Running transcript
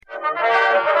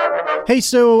Hey,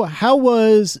 so how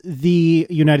was the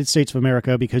United States of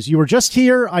America? Because you were just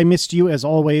here. I missed you as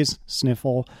always,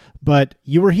 Sniffle. But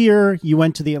you were here. You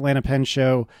went to the Atlanta Pen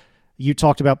Show. You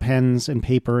talked about pens and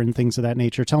paper and things of that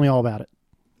nature. Tell me all about it.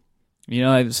 You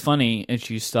know, it was funny as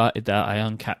you started that. I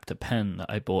uncapped a pen that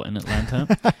I bought in Atlanta,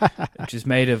 which is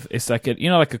made of, it's like like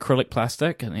acrylic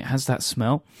plastic, and it has that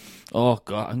smell. Oh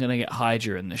God, I'm gonna get high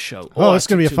during this show. Oh, it's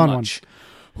gonna be a fun one.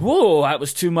 Whoa, that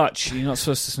was too much. You're not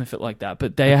supposed to sniff it like that,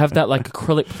 but they have that like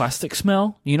acrylic plastic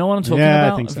smell. You know what I'm talking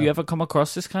about? I think so. Have you ever come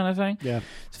across this kind of thing? Yeah,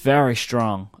 it's very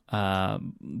strong,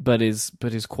 but is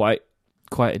quite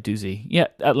a doozy. Yeah,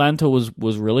 Atlanta was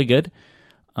really good.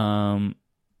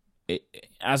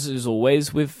 As is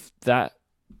always with that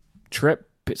trip,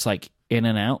 it's like in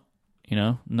and out.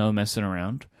 No messing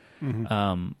around.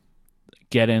 Mm-hmm.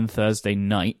 Get in Thursday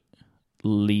night,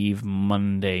 leave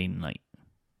Monday night.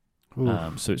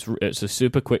 So it's a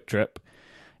super quick trip.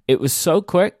 It was so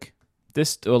quick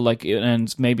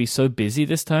and maybe so busy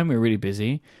this time. We were really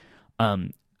busy.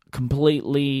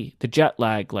 Completely the jet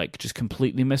lag just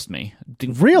completely missed me.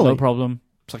 Really? No problem.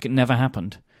 It's like it never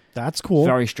happened. That's cool.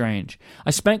 Very strange.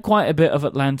 I spent quite a bit of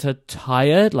Atlanta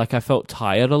tired. I felt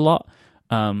tired a lot.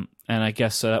 And I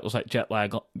guess so that was like jet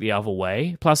lag the other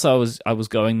way. Plus I was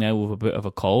going there with a bit of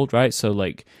a cold, right? So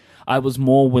I was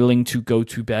more willing to go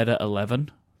to bed at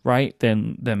 11. Right,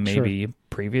 than maybe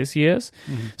previous years.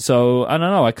 Mm-hmm. So I don't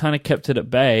know. I kind of kept it at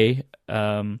bay.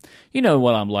 You know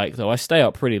what I'm like, though. I stay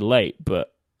up pretty late,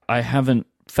 but I haven't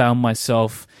found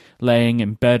myself laying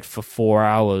in bed for 4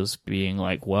 hours, being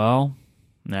like, "Well,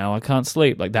 now I can't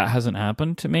sleep." That hasn't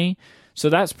happened to me, so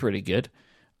that's pretty good.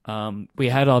 We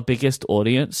had our biggest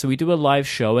audience, so we do a live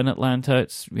show in Atlanta.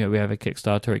 We have a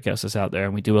Kickstarter; it gets us out there,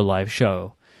 and we do a live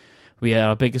show. We had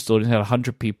our biggest audience, had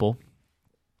 100 people.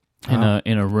 In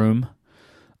a room.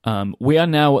 We are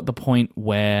now at the point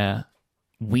where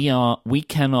we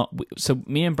cannot. So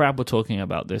me and Brad were talking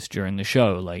about this during the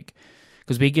show,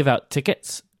 because we give out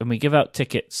tickets, and we give out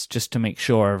tickets just to make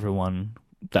sure everyone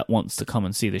that wants to come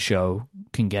and see the show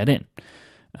can get in.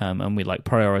 And we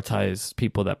prioritize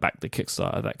people that back the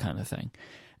Kickstarter, that kind of thing.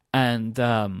 And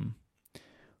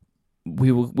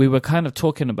we were kind of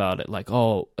talking about it,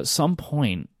 at some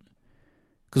point.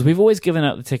 Because we've always given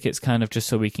out the tickets kind of just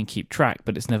so we can keep track,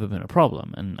 but it's never been a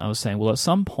problem. And I was saying, well, at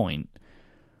some point,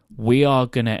 we are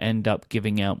going to end up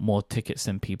giving out more tickets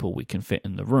than people we can fit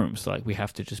in the room. So we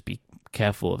have to just be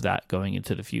careful of that going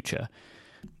into the future.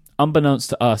 Unbeknownst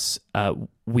to us,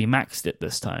 we maxed it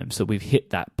this time, so we've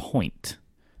hit that point.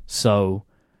 So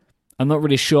I'm not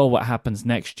really sure what happens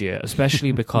next year,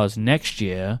 especially because next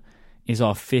year is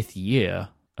our 5th year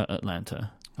at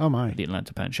Atlanta. Oh, my. The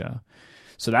Atlanta Pen Show.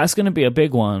 So that's going to be a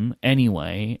big one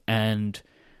anyway, and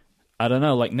I don't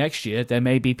know, next year, there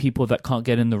may be people that can't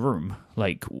get in the room.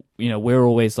 We're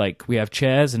always we have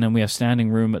chairs and then we have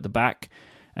standing room at the back,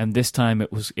 and this time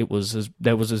there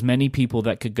was as many people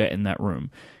that could get in that room.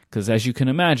 Because as you can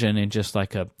imagine, in just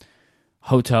a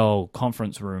hotel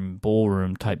conference room,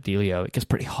 ballroom type dealio, it gets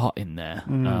pretty hot in there.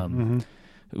 Mm-hmm.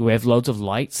 We have loads of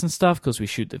lights and stuff because we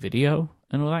shoot the video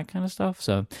and all that kind of stuff.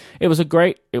 So it was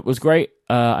great.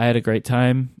 I had a great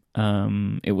time.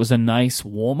 It was a nice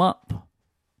warm up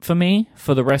for me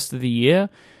for the rest of the year,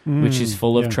 which is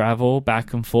full of travel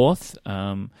back and forth.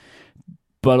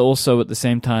 But also at the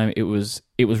same time, it was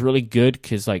really good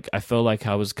because I feel like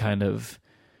I was kind of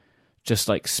just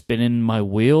spinning my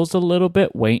wheels a little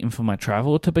bit, waiting for my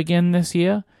travel to begin this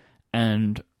year,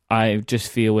 and I just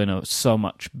feel in a so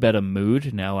much better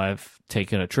mood now. I've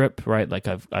taken a trip, right?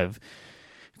 I've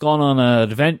gone on an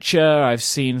adventure. I've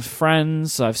seen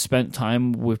friends. I've spent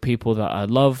time with people that I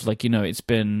love. It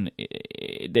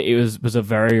was a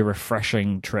very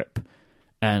refreshing trip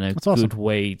and a good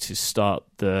way to start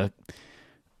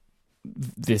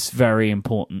this very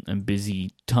important and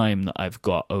busy time that I've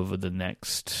got over the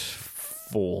next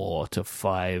 4 to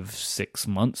 5, 6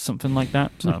 months, something like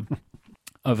that. So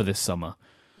over this summer.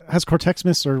 Has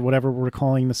Cortexmas, or whatever we're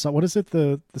calling what is it,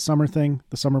 the summer thing,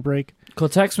 the summer break?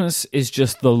 Cortexmas is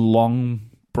just the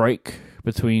long break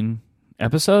between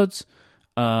episodes.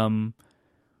 We're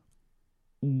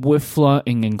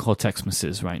flirting in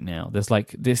Cortexmases right now. There's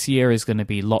this year is going to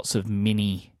be lots of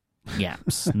mini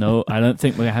yaps. No, I don't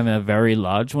think we're having a very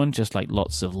large one, just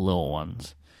lots of little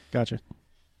ones. Gotcha.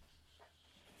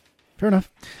 Fair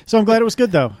enough. So I'm glad it was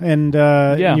good, though. And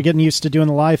you're getting used to doing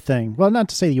the live thing. Well, not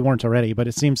to say you weren't already, but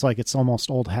it seems like it's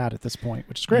almost old hat at this point,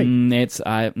 which is great.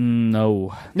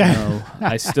 No.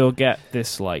 I still get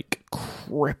this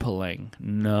crippling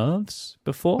nerves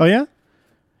before. Oh, yeah?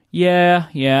 Yeah.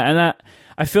 And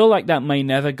I feel like that may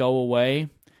never go away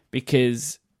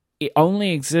because it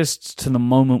only exists to the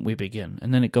moment we begin,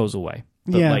 and then it goes away.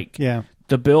 But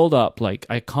the build up, like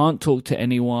I can't talk to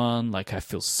anyone, like I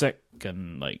feel sick,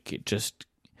 and like it just,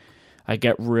 I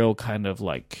get real kind of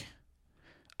like,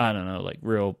 I don't know, like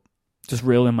just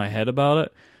real in my head about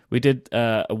it. We did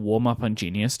a warm up on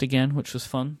Genius again, which was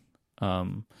fun.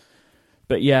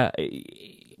 But yeah,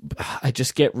 I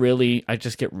just get really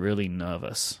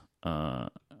nervous.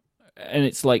 And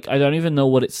it's like I don't even know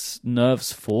what it's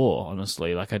nerves for,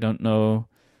 honestly. Like I don't know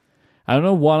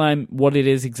what it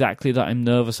is exactly that I'm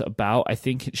nervous about. I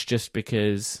think it's just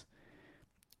because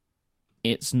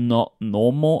it's not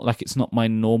normal, like it's not my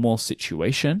normal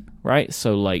situation, right?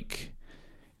 So like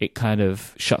it kind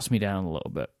of shuts me down a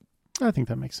little bit. I think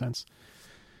that makes sense.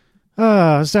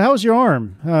 So how's your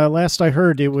arm? Last I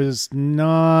heard it was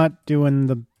not doing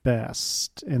the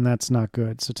best, and that's not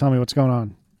good. So tell me what's going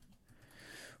on.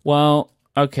 Well,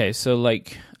 okay, so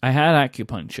like I had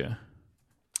acupuncture.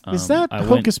 Is that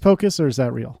hocus pocus or is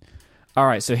that real? All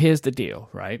right, so here's the deal,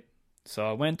 right? So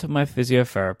I went to my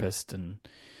physiotherapist and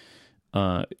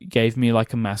gave me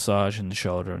like a massage in the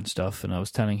shoulder and stuff, and I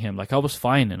was telling him like I was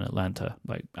fine in Atlanta,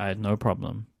 like I had no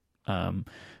problem.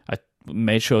 I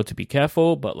made sure to be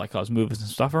careful, but like I was moving some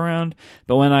stuff around.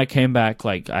 But when I came back,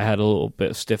 like I had a little bit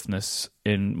of stiffness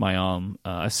in my arm.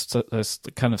 I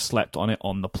kind of slept on it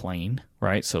on the plane,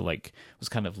 right? So like was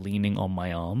kind of leaning on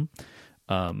my arm.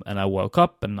 And I woke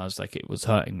up and I was like, it was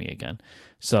hurting me again.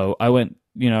 So I went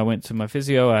to my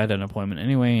physio. I had an appointment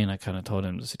anyway, and I kind of told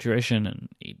him the situation, and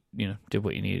he, did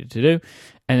what he needed to do.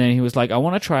 And then he was like, I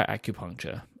want to try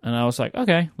acupuncture. And I was like,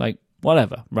 okay, like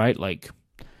whatever, right? Like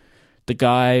the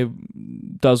guy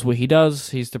does what he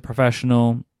does. He's the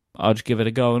professional. I'll just give it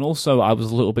a go. And also I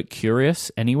was a little bit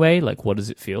curious anyway, like what does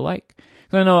it feel like?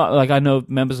 I know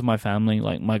members of my family,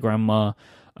 like my grandma,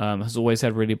 has always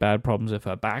had really bad problems with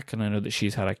her back, and I know that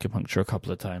she's had acupuncture a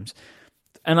couple of times.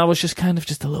 And I was just kind of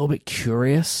just a little bit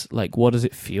curious, like, what does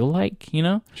it feel like,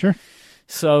 Sure.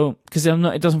 So, because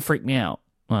it doesn't freak me out.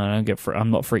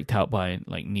 I'm not freaked out by,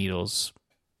 like, needles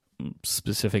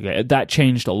specifically. That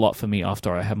changed a lot for me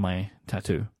after I had my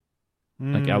tattoo.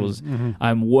 Like,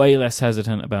 I'm way less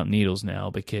hesitant about needles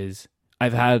now because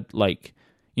I've had, like,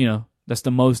 that's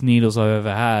the most needles I've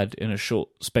ever had in a short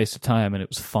space of time, and it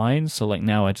was fine. So like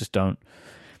now I just don't,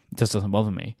 it just doesn't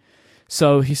bother me.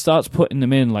 So he starts putting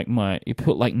them in, like he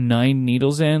put like 9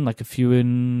 needles in, like a few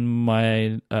in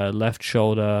my left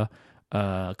shoulder,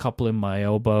 a couple in my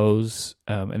elbows,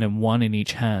 and then 1 in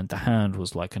each hand. The hand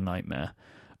was like a nightmare.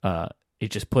 It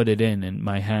just put it in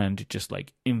my hand, just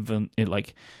like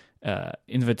involuntarily,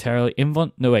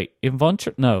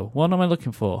 what am I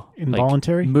looking for?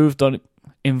 Involuntary? Like, moved on it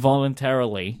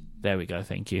involuntarily. There we go.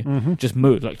 Thank you. Just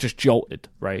moved, like just jolted,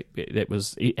 right? It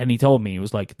was, and he told me, he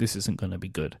was like, this isn't going to be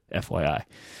good, FYI.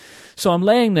 So I'm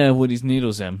laying there with these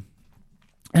needles in,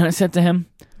 and I said to him,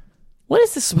 what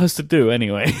is this supposed to do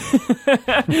anyway?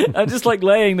 I'm just like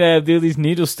laying there with these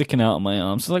needles sticking out of my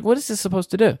arms. So like, what is this supposed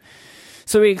to do?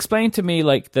 So he explained to me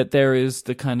like that there is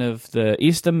the kind of the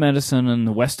Eastern medicine and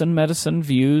the Western medicine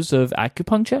views of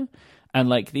acupuncture. And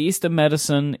like the Eastern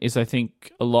medicine is, I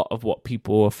think, a lot of what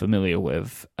people are familiar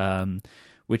with,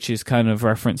 which is kind of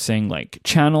referencing like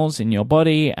channels in your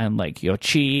body and like your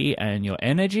chi and your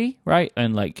energy, right?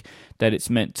 And like that it's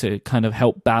meant to kind of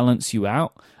help balance you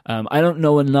out. I don't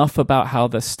know enough about how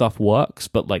this stuff works,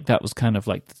 but like that was kind of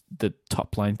like the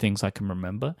top line things I can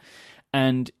remember.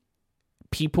 And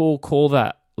people call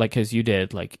that, like as you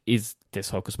did, like, is this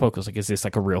hocus pocus? Like, is this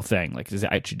like a real thing? Like, does it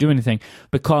actually do anything?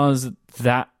 Because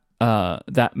that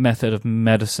method of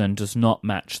medicine does not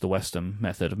match the Western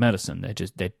method of medicine.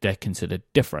 They're considered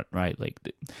different, right? Like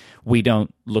we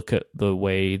don't look at the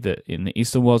way that in the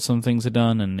Eastern world some things are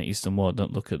done, and the Eastern world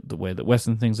don't look at the way that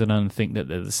Western things are done and think that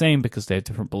they're the same because they have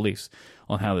different beliefs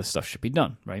on how this stuff should be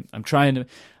done, right?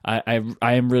 I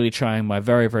am really trying my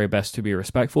very, very best to be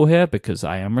respectful here because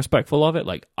I am respectful of it.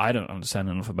 Like I don't understand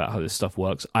enough about how this stuff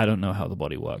works. I don't know how the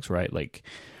body works, right? Like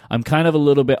I'm kind of a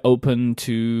little bit open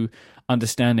to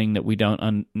understanding that we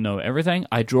don't know everything.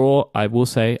 I will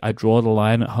say I draw the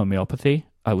line at homeopathy.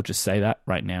 I would just say that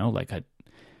right now. Like I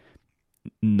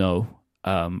know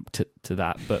to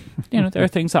that, but there are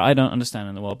things that I don't understand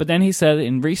in the world. But then he said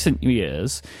in recent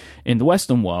years in the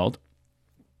Western world,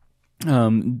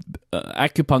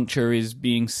 acupuncture is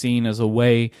being seen as a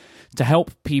way to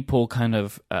help people kind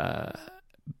of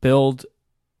build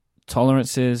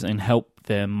tolerances and help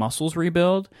their muscles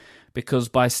rebuild. Because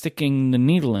by sticking the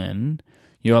needle in,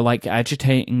 you're like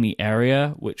agitating the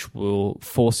area, which will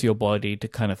force your body to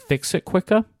kind of fix it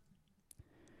quicker.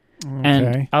 Okay.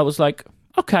 And I was like,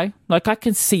 okay, like I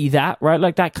can see that, right?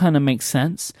 Like that kind of makes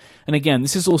sense. And again,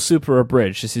 this is all super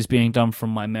abridged. This is being done from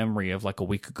my memory of like a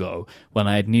week ago when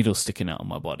I had needles sticking out of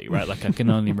my body, right? Like I can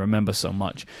only remember so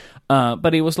much.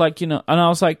 But he was like, and I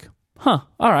was like, huh,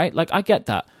 all right, like I get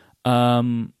that.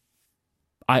 I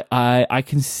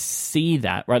can see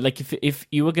that, right? Like if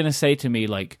you were gonna say to me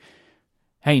like,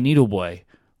 hey, Needle Boy,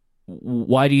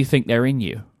 why do you think they're in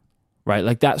you? Right?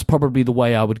 Like that's probably the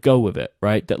way I would go with it,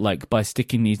 right? That like by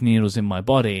sticking these needles in my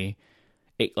body,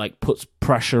 it like puts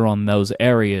pressure on those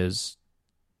areas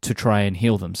to try and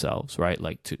heal themselves, right?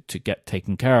 Like to get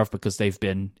taken care of because they've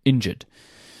been injured.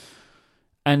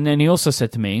 And then he also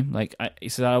said to me, like, he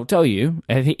said, I'll tell you,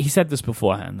 he said this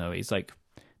beforehand though, he's like,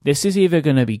 this is either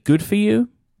going to be good for you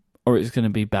or it's going to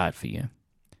be bad for you.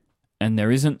 And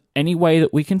there isn't any way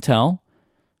that we can tell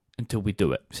until we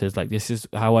do it. He says, like, this is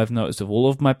how I've noticed of all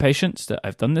of my patients that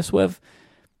I've done this with.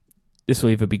 This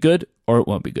will either be good or it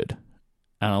won't be good.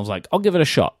 And I was like, I'll give it a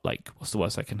shot. Like, what's the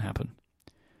worst that can happen?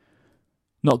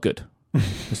 Not good,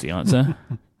 was the answer.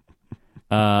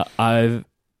 The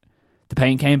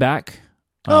pain came back.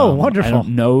 Oh, wonderful.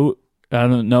 I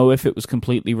don't know if it was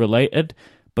completely related,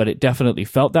 but it definitely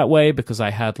felt that way because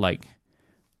I had like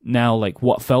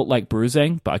what felt like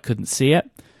bruising, but I couldn't see it.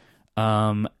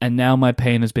 And now my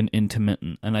pain has been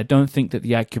intermittent, and I don't think that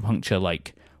the acupuncture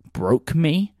like broke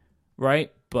me,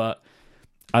 right? But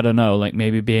I don't know, like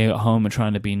maybe being at home and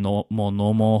trying to be more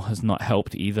normal has not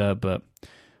helped either. But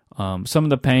some of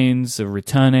the pains are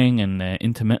returning and they're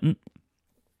intermittent,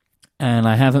 and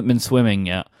I haven't been swimming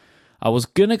yet. I was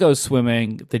gonna go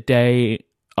swimming the day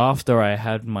after I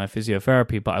had my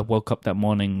physiotherapy, but I woke up that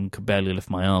morning and could barely lift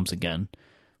my arms again,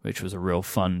 which was a real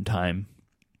fun time.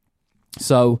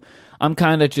 So I'm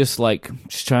kind of just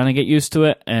trying to get used to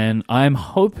it, and I'm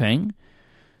hoping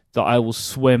that I will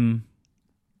swim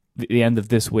the end of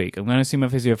this week. I'm going to see my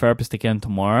physiotherapist again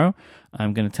tomorrow.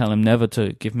 I'm going to tell him never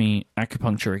to give me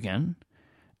acupuncture again,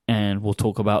 and we'll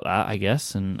talk about that, I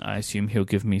guess, and I assume he'll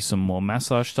give me some more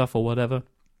massage stuff or whatever.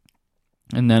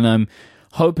 And then I'm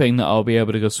hoping that I'll be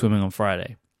able to go swimming on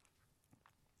Friday.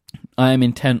 I am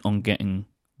intent on getting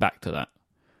back to that.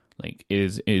 Like,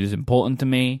 it is important to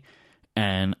me,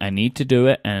 and I need to do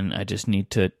it, and I just need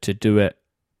to do it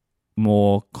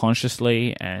more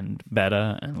consciously and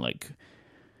better, and like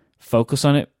focus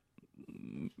on it,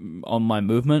 on my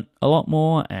movement a lot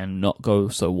more, and not go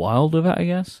so wild with it, I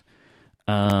guess.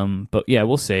 But yeah,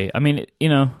 we'll see. I mean,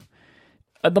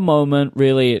 at the moment,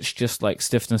 really, it's just like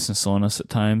stiffness and soreness at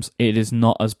times. It is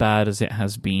not as bad as it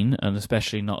has been, and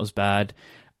especially not as bad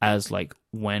as like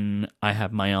when I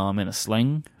have my arm in a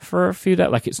sling for a few days.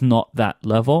 Like, it's not that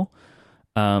level.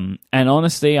 And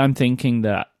honestly, I'm thinking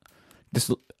that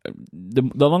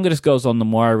the longer this goes on, the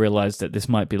more I realize that this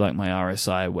might be like my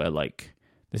RSI, where like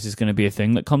this is going to be a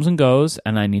thing that comes and goes,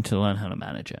 and I need to learn how to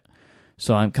manage it.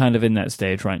 So I'm kind of in that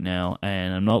stage right now,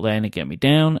 and I'm not letting it get me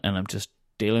down, and I'm just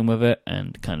dealing with it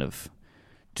and kind of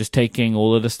just taking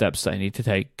all of the steps that I need to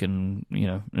take, and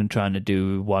and trying to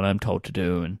do what I'm told to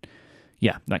do, and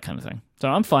yeah, that kind of thing. So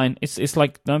I'm fine. It's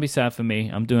like, don't be sad for me.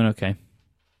 I'm doing okay.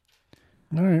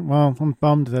 All right. Well, I'm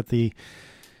bummed that the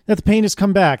pain has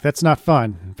come back. That's not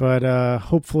fun, but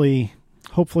hopefully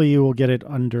you will get it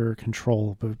under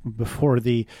control before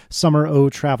the summer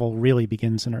travel really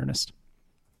begins in earnest.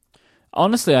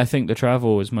 Honestly, I think the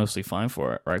travel is mostly fine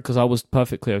for it, right? Because I was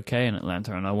perfectly okay in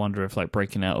Atlanta, and I wonder if like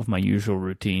breaking out of my usual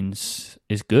routines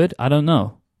is good. I don't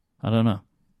know.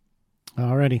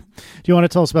 Alrighty. Do you want to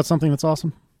tell us about something that's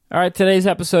awesome? All right, today's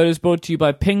episode is brought to you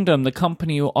by Pingdom, the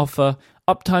company who offer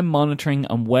uptime monitoring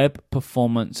and web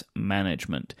performance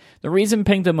management. The reason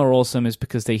Pingdom are awesome is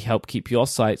because they help keep your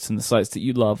sites and the sites that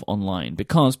you love online.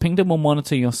 Because Pingdom will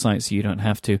monitor your site so you don't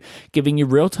have to, giving you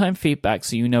real-time feedback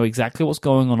so you know exactly what's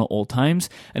going on at all times.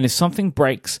 And if something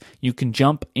breaks, you can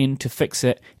jump in to fix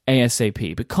it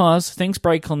ASAP, because things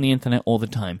break on the internet all the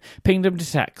time. Pingdom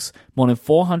detects more than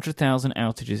 400,000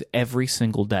 outages every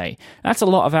single day. That's a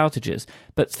lot of outages,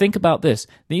 but think about this.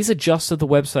 These are just of the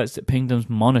websites that Pingdom's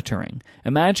monitoring.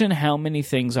 Imagine how many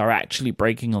things are actually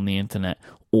breaking on the internet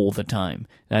all the time.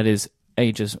 That is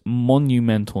a just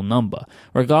monumental number.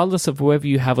 Regardless of whether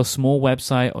you have a small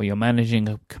website or you're managing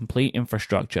a complete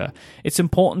infrastructure, it's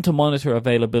important to monitor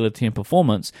availability and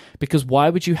performance, because why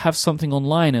would you have something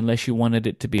online unless you wanted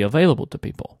it to be available to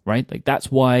people, right? Like, that's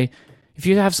why if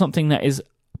you have something that is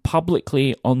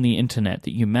publicly on the internet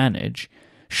that you manage,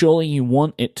 surely you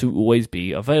want it to always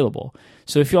be available.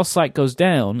 So if your site goes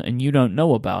down and you don't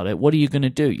know about it, what are you going to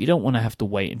do? You don't want to have to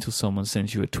wait until someone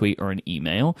sends you a tweet or an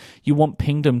email. You want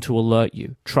Pingdom to alert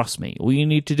you. Trust me. All you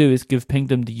need to do is give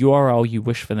Pingdom the URL you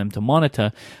wish for them to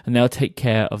monitor, and they'll take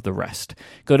care of the rest.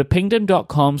 Go to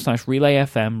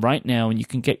pingdom.com/relayfm right now, and you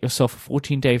can get yourself a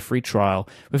 14-day free trial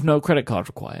with no credit card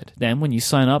required. Then when you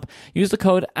sign up, use the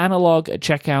code ANALOG at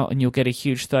checkout, and you'll get a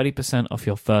huge 30% off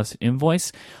your first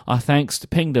invoice. Our thanks to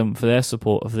Pingdom for their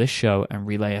support of this show and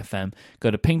Relay FM. Go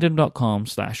to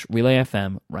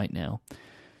pingdom.com/relayfm right now.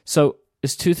 So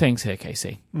there's two things here,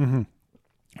 Casey. Mm-hmm.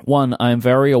 One, I'm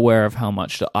very aware of how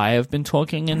much that I have been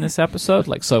talking in this episode.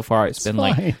 Like, so far it's been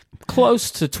fine. like close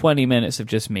to 20 minutes of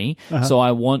just me. So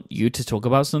I want you to talk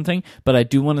about something, but I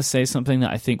do want to say something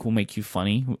that I think will make you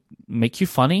funny. Make you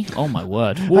funny? Oh my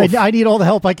word. I need all the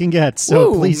help I can get,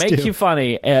 so please make do. you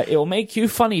funny. It'll make you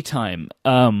funny time.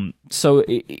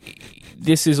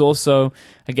 This is also,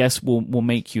 I guess, will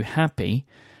make you happy.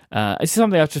 It's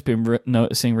something I've just been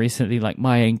noticing recently, like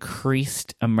my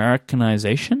increased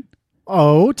Americanization.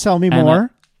 Oh, tell me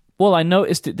more. I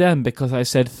noticed it then because I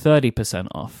said 30%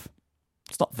 off.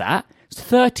 It's not that. It's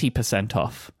 30%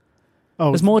 off.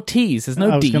 Oh, there's more T's. There's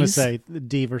no D's. I was going to say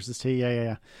D versus T.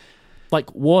 Yeah.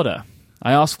 Like water.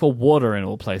 I ask for water in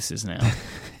all places now.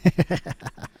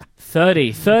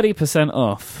 30%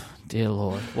 off. Dear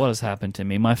Lord, what has happened to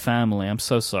me? My family. I'm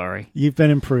so sorry. You've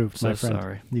been improved, my so friend.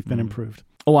 Sorry. You've been improved.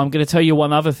 Oh, I'm going to tell you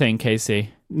one other thing,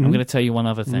 Casey. I'm going to tell you one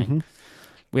other thing. Mm-hmm.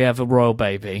 We have a royal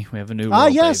baby. We have a new royal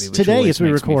baby. Yes, which today always as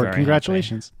we makes me record. very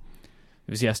Congratulations. happy.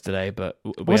 It was yesterday, but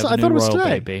we Was have it? a new I thought it was royal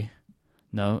today. baby.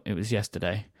 No, it was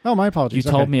yesterday. Oh, my apologies. You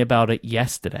told me about it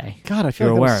yesterday. God, I feel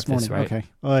You're like aware that of was this, morning. right?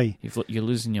 Okay. Oy. You're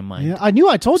losing your mind. Yeah, I knew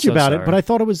I told you So about it, sorry. but I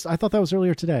thought that was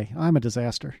earlier today. I'm a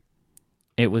disaster.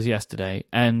 It was yesterday,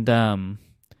 and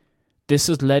this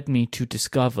has led me to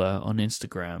discover on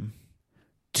Instagram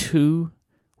 2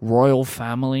 royal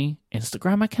family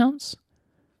Instagram accounts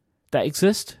that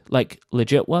exist, like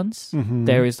legit ones. Mm-hmm.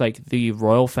 There is like the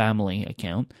royal family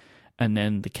account, and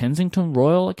then the Kensington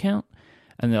Royal account,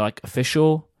 and they're like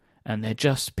official, and they're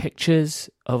just pictures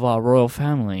of our royal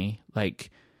family, like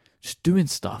just doing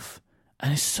stuff,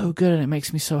 and it's so good, and it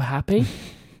makes me so happy.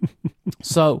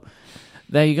 So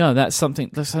there you go. That's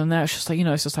something. So now it's just like,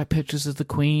 it's just like pictures of the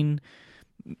Queen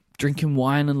drinking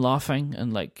wine and laughing,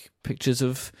 and like pictures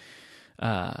of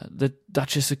the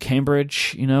Duchess of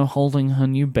Cambridge, holding her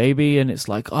new baby, and it's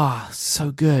like,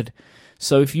 so good.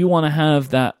 So if you want to have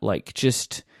that, like,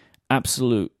 just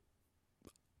absolute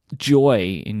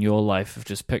joy in your life of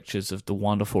just pictures of the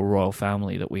wonderful royal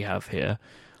family that we have here,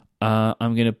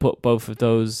 I'm going to put both of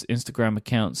those Instagram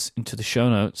accounts into the show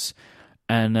notes,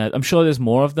 and I'm sure there's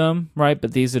more of them, right?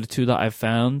 But these are the 2 that I've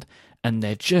found, and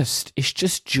it's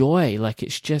just joy. Like,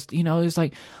 it's just, it's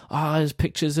like, there's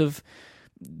pictures of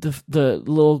the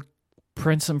little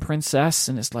prince and princess,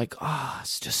 and it's like,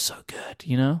 it's just so good,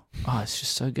 it's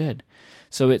just so good.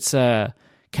 So it's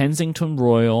Kensington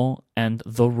Royal and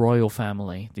the Royal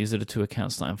Family. These are the 2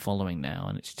 accounts that I'm following now,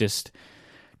 and it's just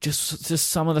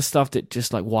some of the stuff that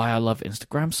just like why I love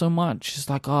Instagram so much. It's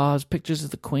like, there's pictures of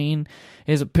the Queen.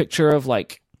 Here's a picture of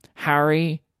like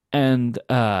Harry and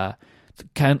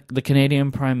the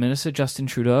Canadian Prime Minister Justin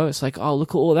Trudeau. It's like,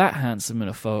 look at all that handsome in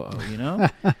a photo, You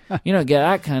don't get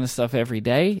that kind of stuff every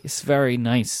day. It's very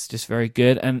nice, just very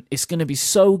good, and it's going to be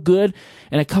so good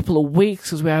in a couple of weeks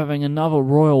because we're having another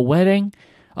royal wedding.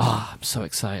 I'm so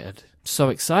excited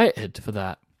for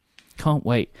that. Can't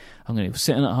wait. I'm going to be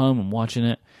sitting at home and watching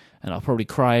it, and I'll probably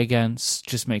cry again. It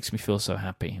just makes me feel so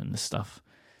happy in this stuff.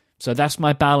 So that's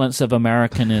my balance of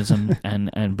Americanism and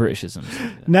Britishism.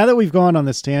 Now that we've gone on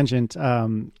this tangent,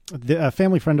 a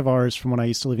family friend of ours from when I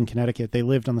used to live in Connecticut, they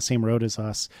lived on the same road as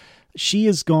us. She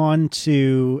has gone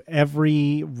to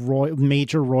every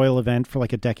major royal event for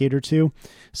like a decade or 2.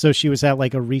 So she was at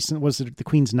like was it the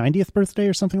Queen's 90th birthday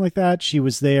or something like that? She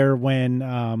was there when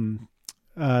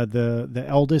the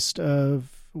eldest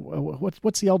of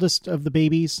what's the eldest of the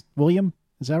babies? William?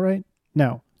 Is that right?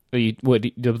 No.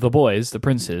 The boys, the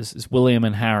princes, is William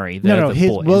and Harry. No, the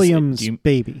his boys. William's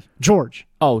baby, George.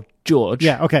 Oh, George.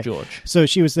 Yeah, okay. George. So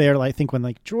she was there, I think, when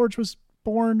like George was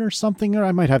born or something, or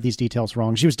I might have these details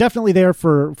wrong. She was definitely there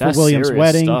for William's serious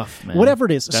wedding, stuff, man. whatever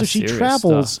it is. That's so she serious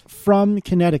travels stuff. from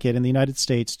Connecticut in the United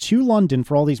States to London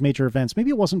for all these major events. Maybe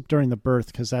it wasn't during the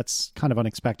birth because that's kind of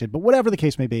unexpected, but whatever the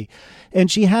case may be. And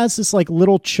she has this like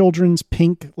little children's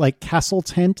pink like castle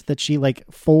tent that she like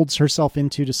folds herself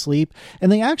into to sleep.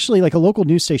 And they actually, like, a local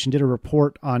news station did a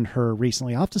report on her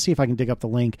recently. I'll have to see if I can dig up the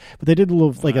link, but they did a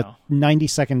little like a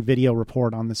 90-second video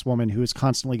report on this woman who is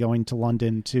constantly going to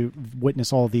London to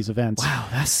witness all of these events. Wow,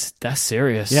 that's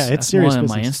serious. Yeah, it's that's serious more than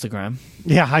my business. Instagram.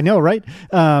 Yeah, I know, right?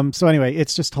 So anyway,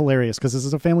 it's just hilarious because this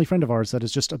is a family friend of ours that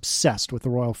is just obsessed with the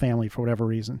royal family for whatever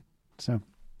reason. So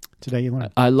today you learn.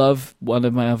 I love, one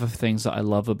of my other things that I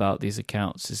love about these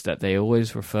accounts is that they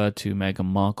always refer to Meghan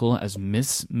Markle as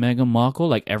Miss Meghan Markle,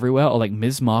 like everywhere, or like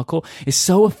Ms. Markle. It's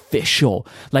so official.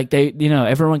 Like they,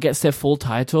 everyone gets their full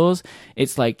titles.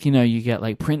 It's like, you get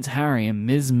like Prince Harry and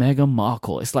Ms. Meghan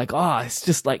Markle. It's like, it's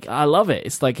just like, I love it.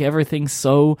 It's like everything's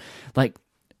so like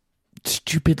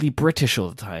stupidly British all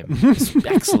the time. It's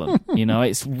excellent.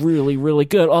 It's really, really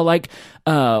good. Or like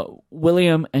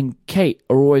William and Kate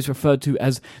are always referred to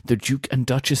as the Duke and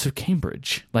Duchess of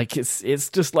Cambridge. Like it's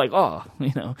just like,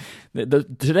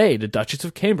 today the Duchess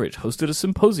of Cambridge hosted a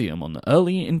symposium on the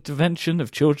early intervention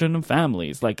of children and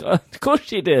families. Like, of course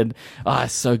she did.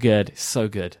 It's so good. It's so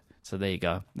good. So there you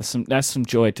go. That's some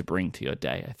joy to bring to your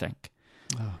day, I think.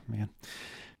 Oh man.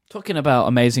 Talking about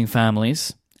amazing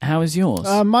families, how is yours?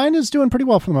 Mine is doing pretty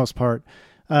well for the most part.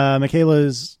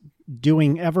 Michaela's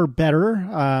doing ever better.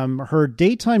 Her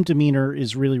daytime demeanor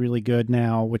is really, really good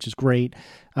now, which is great.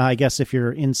 I guess if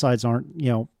your insides aren't,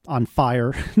 on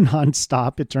fire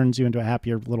nonstop, it turns you into a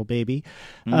happier little baby.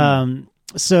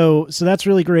 So that's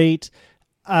really great.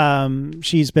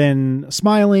 She's been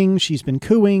smiling, she's been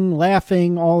cooing,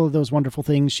 laughing, all of those wonderful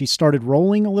things. She started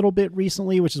rolling a little bit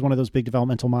recently, which is one of those big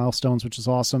developmental milestones, which is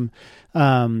awesome.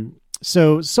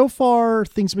 So far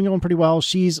things have been going pretty well.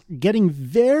 She's getting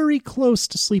very close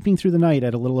to sleeping through the night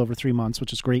at a little over 3 months,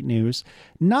 which is great news.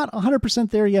 Not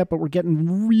 100% there yet, but we're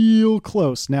getting real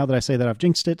close. Now that I say that, I've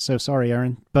jinxed it. So sorry,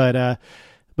 Aaron, but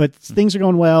things are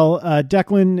going well.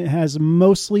 Declan has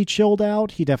mostly chilled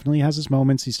out. He definitely has his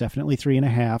moments. He's definitely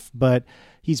 3.5, but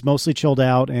he's mostly chilled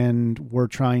out, and we're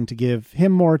trying to give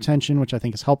him more attention, which I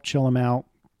think has helped chill him out,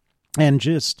 and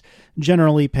just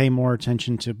generally pay more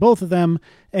attention to both of them.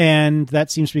 And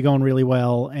that seems to be going really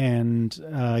well. And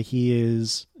he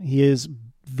is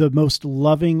the most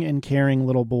loving and caring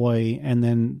little boy, and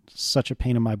then such a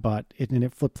pain in my butt. And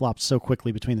it flip-flops so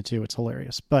quickly between the two. It's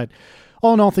hilarious. But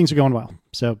all in all, things are going well.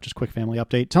 So just quick family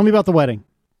update. Tell me about the wedding.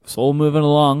 It's all moving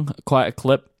along, quite a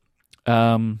clip.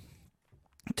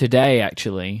 Today,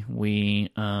 actually, we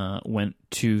went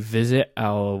to visit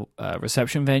our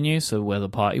reception venue, so where the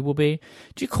party will be.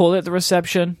 Do you call it the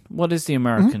reception? What is the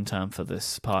American term for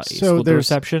this party? So it's called the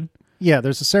reception? Yeah,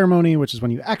 there's a ceremony, which is when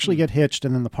you actually get hitched,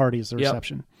 and then the party is the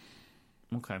reception.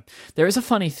 Okay. There is a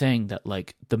funny thing that,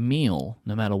 like, the meal,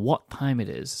 no matter what time it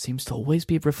is, seems to always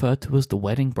be referred to as the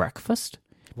wedding breakfast.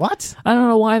 What? I don't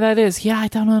know why that is. Yeah, I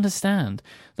don't understand.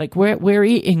 Like, we're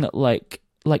eating at, like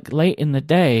late in the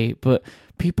day, but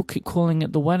people keep calling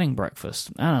it the wedding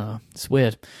breakfast. I don't know. It's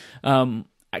weird.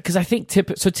 Because I think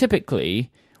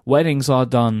typically weddings are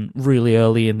done really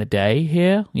early in the day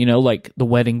here. Like the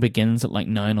wedding begins at like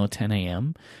 9 or 10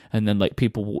 a.m. and then like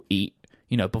people will eat,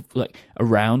 like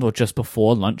around or just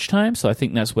before lunchtime. So I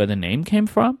think that's where the name came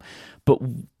from. But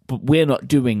we're not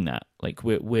doing that. Like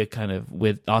we're kind of,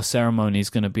 with our ceremony is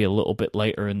going to be a little bit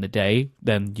later in the day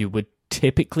than you would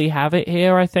typically have it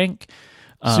here, I think.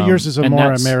 So yours is a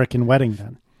more American wedding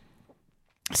then?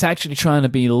 It's actually trying to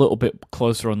be a little bit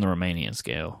closer on the Romanian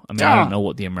scale. I mean, I don't know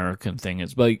what the American thing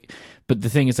is, but the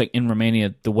thing is, like, in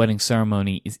Romania, the wedding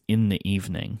ceremony is in the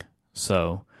evening.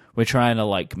 So we're trying to,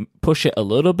 like, push it a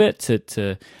little bit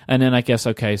to and then I guess,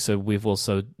 okay, so we've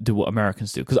also do what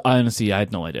Americans do. Because I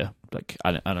had no idea. Like,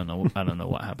 I don't know. I don't know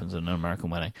what happens in an American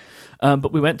wedding.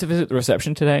 But we went to visit the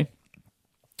reception today,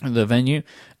 the venue,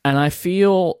 and I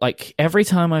feel like every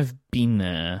time I've been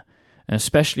there, and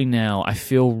especially now, I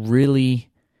feel really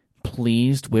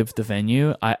pleased with the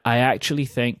venue. I actually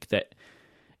think that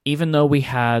even though we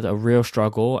had a real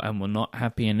struggle and were not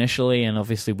happy initially, and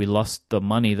obviously we lost the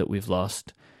money that we've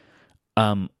lost,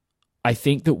 I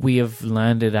think that we have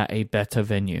landed at a better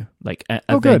venue, like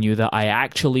a venue that I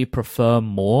actually prefer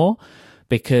more,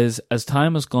 because as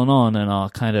time has gone on and our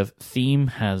kind of theme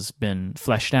has been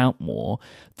fleshed out more,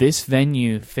 this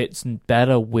venue fits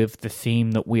better with the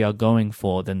theme that we are going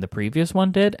for than the previous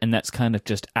one did, and that's kind of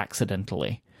just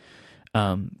accidentally.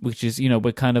 Which is,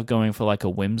 we're kind of going for like a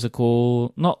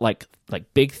whimsical, not like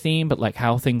big theme, but like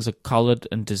how things are colored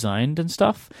and designed and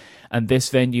stuff. And this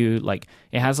venue, like,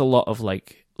 it has a lot of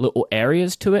like little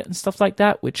areas to it and stuff like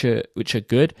that, which are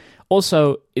good.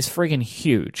 Also, it's friggin'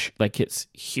 huge. Like, it's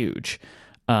huge.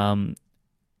 I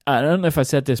don't know if I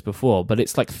said this before, but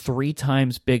it's like 3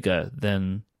 times bigger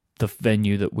than the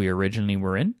venue that we originally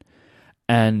were in.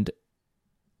 And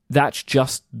that's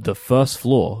just the first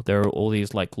floor. There are all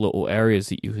these like little areas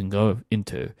that you can go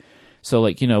into. So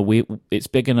like, it's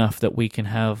big enough that we can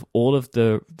have all of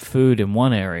the food in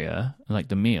one area, like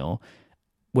the meal,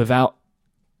 without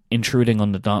intruding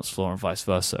on the dance floor and vice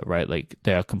versa, right? Like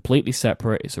they are completely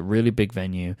separate. It's a really big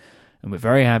venue and we're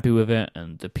very happy with it.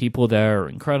 And the people there are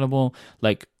incredible.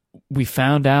 Like we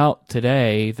found out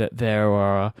today that there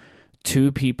are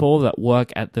 2 people that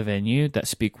work at the venue that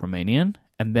speak Romanian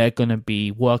and they're going to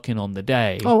be working on the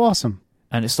day. Oh, awesome.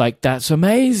 And it's like, that's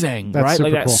amazing, That's right? super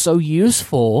Like that's cool. so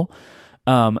useful.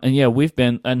 And yeah, we've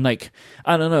been, and like,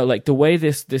 I don't know, like the way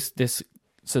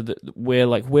so that we're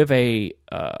like with a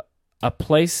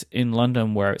place in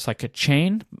London where it's like a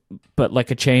chain, but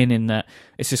like a chain in that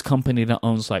it's this company that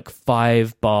owns like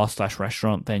 5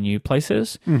 bar/restaurant venue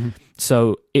places. Mm-hmm.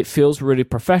 So it feels really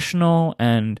professional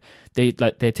and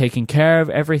they're taking care of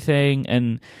everything.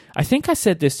 And I think I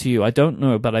said this to you, I don't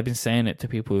know, but I've been saying it to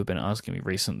people who've been asking me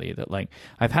recently that like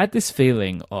I've had this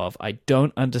feeling of I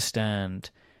don't understand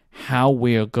how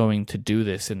we are going to do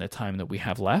this in the time that we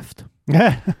have left.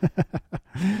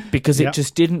 Because it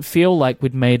just didn't feel like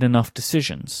we'd made enough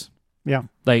decisions. Yeah.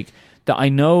 Like that I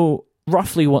know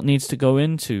roughly what needs to go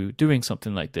into doing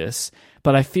something like this,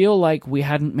 but I feel like we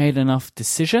hadn't made enough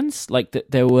decisions, like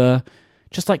that there were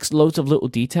just like loads of little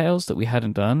details that we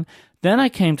hadn't done. Then I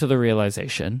came to the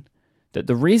realization that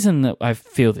the reason that I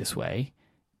feel this way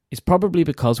is probably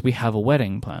because we have a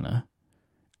wedding planner.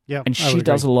 Yeah. And she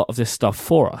does a lot of this stuff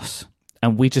for us.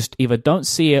 And we just either don't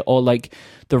see it or like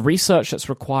the research that's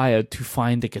required to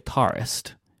find a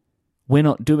guitarist, we're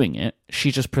not doing it.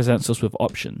 She just presents us with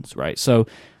options, right? So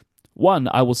one,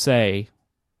 I will say,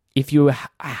 if you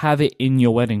have it in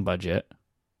your wedding budget,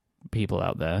 people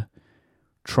out there,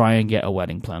 try and get a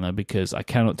wedding planner because I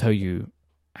cannot tell you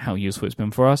how useful it's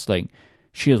been for us. Like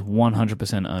she has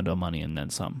 100% earned her money and then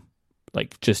some,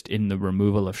 like just in the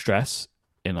removal of stress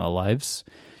in our lives.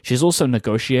 She's also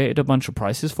negotiated a bunch of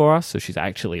prices for us, so she's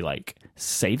actually like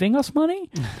saving us money,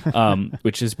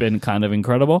 which has been kind of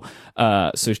incredible.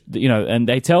 So you know, and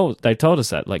they told us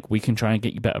that like we can try and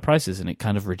get you better prices, and it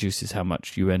kind of reduces how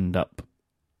much you end up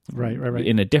right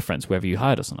in a difference whether you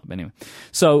hired us or not. But anyway,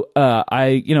 so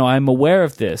I'm aware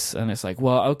of this, and it's like,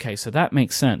 well, okay, so that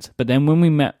makes sense. But then when we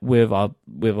met with our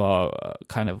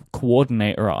kind of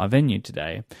coordinator at our venue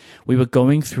today, we were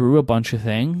going through a bunch of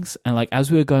things, and like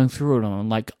as we were going through it, I'm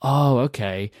like, oh,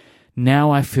 okay,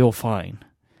 now I feel fine.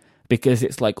 Because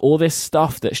it's like all this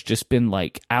stuff that's just been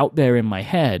like out there in my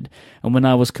head. And when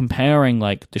I was comparing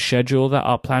like the schedule that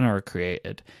our planner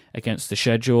created against the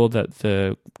schedule that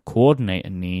the coordinator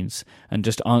needs and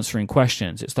just answering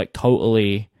questions, it's like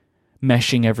totally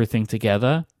meshing everything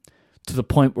together to the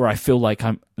point where I feel like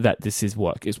it's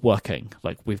working.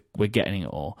 Like we're getting it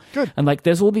all. Good. And like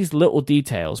there's all these little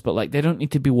details, but like they don't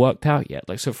need to be worked out yet.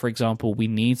 Like, so for example, we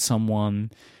need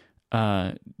someone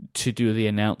to do the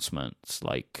announcements,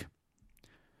 like,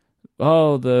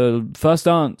 oh, the first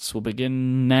dance will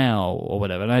begin now or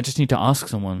whatever. And I just need to ask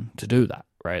someone to do that,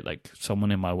 right? Like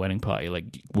someone in my wedding party, like,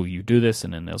 will you do this?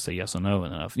 And then they'll say yes or no.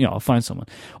 And then I'll find someone.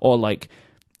 Or like,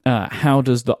 how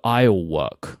does the aisle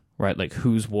work, right? Like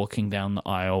who's walking down the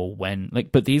aisle when,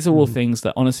 like, but these are all things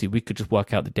that honestly we could just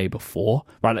work out the day before,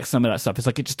 right? Like some of that stuff. It's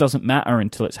like, it just doesn't matter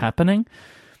until it's happening.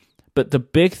 But the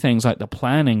big things, like the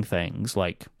planning things,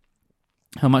 like,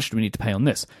 how much do we need to pay on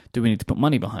this? Do we need to put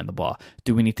money behind the bar?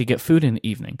 Do we need to get food in the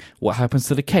evening? What happens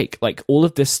to the cake? Like all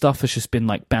of this stuff has just been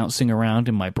like bouncing around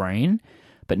in my brain.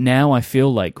 But now I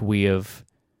feel like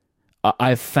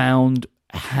I've found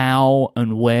how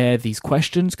and where these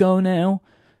questions go now,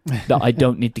 that I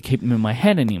don't need to keep them in my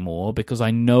head anymore because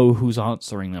I know who's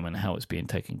answering them and how it's being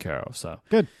taken care of. So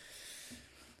good.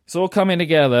 It's all coming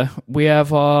together. We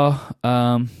have our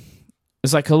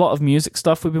there's like a lot of music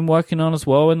stuff we've been working on as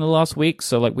well in the last week.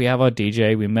 So like we have our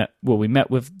DJ. We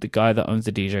met with the guy that owns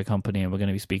the DJ company, and we're going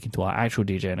to be speaking to our actual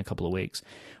DJ in a couple of weeks.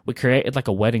 We created like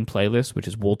a wedding playlist, which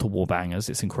is wall-to-wall bangers.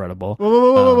 It's incredible.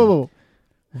 Whoa.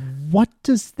 What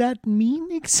does that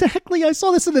mean exactly? I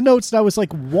saw this in the notes and I was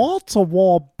like,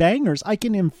 wall-to-wall bangers. I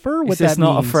can infer what that means. Is this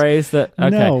not a phrase that... Okay.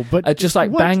 No, but... just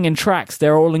like banging tracks,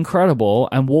 they're all incredible.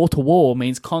 And wall-to-wall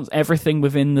means everything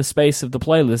within the space of the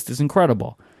playlist is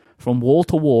incredible. From wall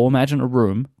to wall, imagine a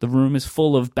room. The room is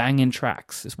full of banging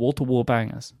tracks. It's wall-to-wall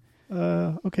bangers.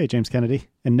 Okay, James Kennedy.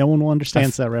 And no one will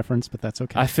understand that reference, but that's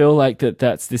okay. I feel like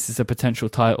this is a potential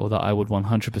title that I would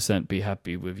 100% be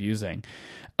happy with using.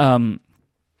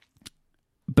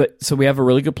 But so we have a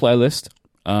really good playlist,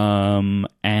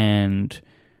 and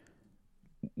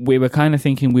we were kind of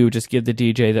thinking we would just give the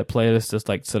DJ that playlist just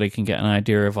like so they can get an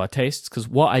idea of our tastes. Because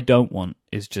what I don't want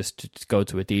is just to go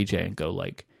to a DJ and go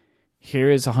like,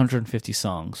 here is 150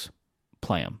 songs,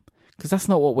 play them. Because that's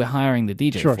not what we're hiring the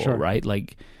DJ for, right?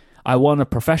 Like, I want a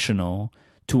professional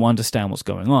to understand what's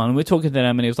going on. And we're talking to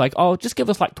them, and he was like, oh, just give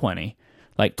us like 20.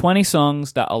 Like 20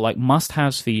 songs that are like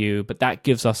must-haves for you, but that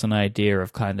gives us an idea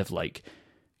of kind of like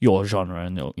your genre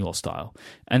and your style.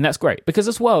 And that's great because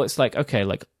as well, it's like, okay,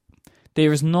 like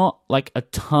there is not like a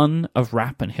ton of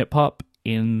rap and hip-hop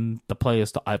in the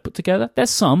playlist that I put together. There's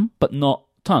some, but not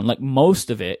a ton. Like most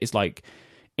of it is like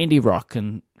indie rock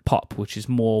and pop, which is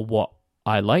more what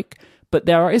I like. But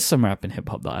there is some rap and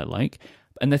hip-hop that I like.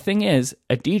 And the thing is,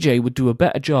 a DJ would do a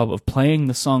better job of playing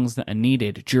the songs that are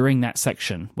needed during that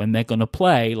section when they're going to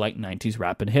play like 90s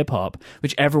rap and hip-hop,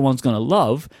 which everyone's going to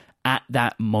love at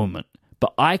that moment.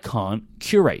 But I can't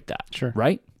curate that, Sure.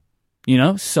 right? You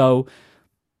know? So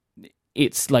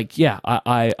it's like, yeah,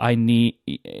 we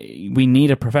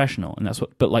need a professional, and that's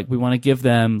what, but like we want to give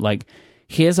them like,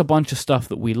 here's a bunch of stuff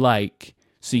that we like,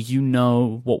 so you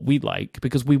know what we like,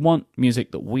 because we want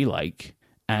music that we like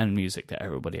and music that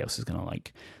everybody else is going to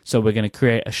like. So we're going to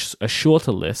create a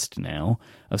shorter list now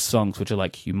of songs which are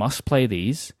like, you must play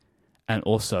these, and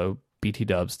also BT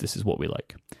Dubs, this is what we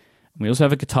like. We also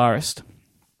have a guitarist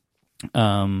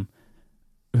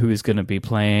who is going to be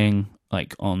playing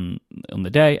like on the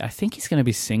day. I think he's going to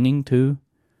be singing too.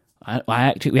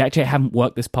 We actually haven't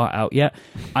worked this part out yet.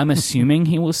 I'm assuming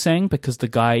he will sing because the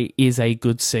guy is a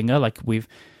good singer. Like we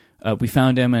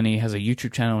found him and he has a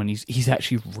YouTube channel and he's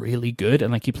actually really good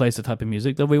and like he plays the type of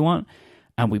music that we want.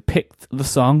 And we picked the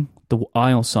song, the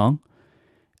Isle song,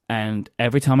 and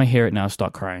every time I hear it now, I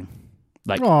start crying.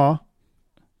 Like, Aww.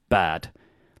 Bad.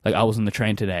 Like I was on the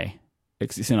train today.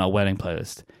 It's in our wedding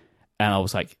playlist, and I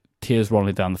was like, tears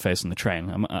rolling down the face on the train.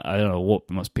 I don't know what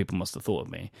most people must have thought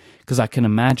of me because I can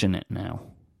imagine it now.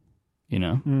 You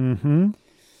know. Mm-hmm.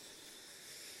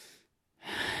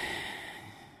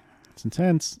 It's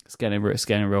intense. It's getting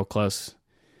real close.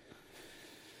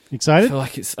 Excited?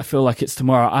 I feel like it's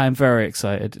tomorrow. I am very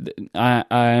excited. I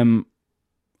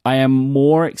am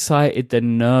more excited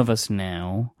than nervous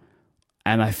now,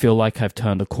 and I feel like I've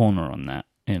turned a corner on that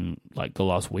in like the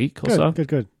last week or so.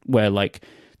 Good. Where like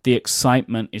the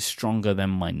excitement is stronger than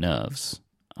my nerves.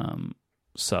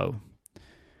 So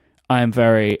I'm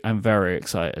very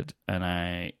excited, and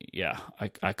I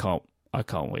can't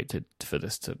wait for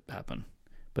this to happen.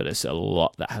 But it's a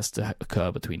lot that has to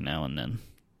occur between now and then.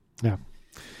 Yeah.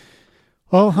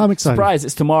 Well, I'm excited. Surprise,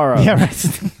 it's tomorrow. Yeah,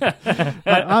 right.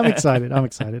 I'm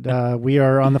excited. We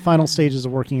are on the final stages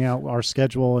of working out our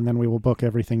schedule, and then we will book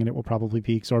everything, and it will probably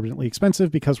be exorbitantly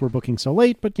expensive because we're booking so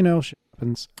late, but, you know, shit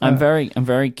happens. I'm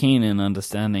very keen in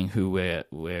understanding who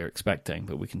we're expecting,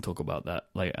 but we can talk about that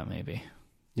later, maybe.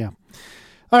 Yeah.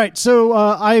 All right, so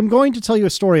I'm going to tell you a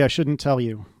story I shouldn't tell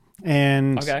you.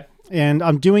 And, okay. And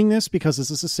I'm doing this because this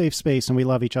is a safe space, and we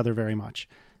love each other very much.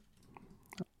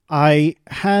 I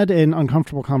had an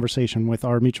uncomfortable conversation with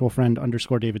our mutual friend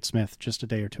 _David Smith just a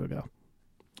day or two ago.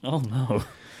 Oh, no.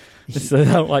 I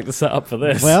don't like the setup for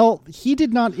this. Well, he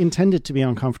did not intend it to be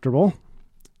uncomfortable,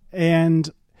 and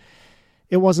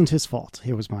it wasn't his fault.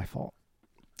 It was my fault.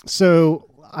 So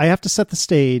I have to set the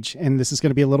stage, and this is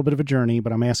going to be a little bit of a journey,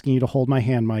 but I'm asking you to hold my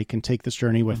hand, Mike, and take this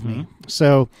journey with me.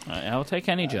 So I'll take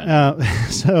any journey.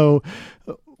 So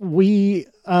we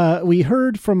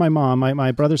heard from my mom,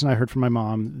 my brothers and I heard from my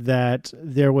mom that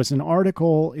there was an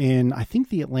article in, I think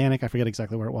The Atlantic, I forget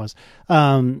exactly where it was,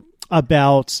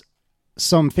 about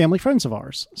some family friends of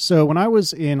ours. So when I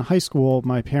was in high school,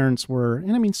 my parents were,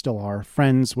 and I mean still are,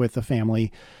 friends with a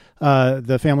family.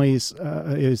 The families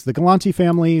is the Galante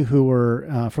family, who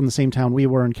were from the same town we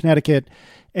were in Connecticut,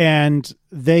 and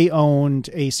they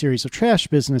owned a series of trash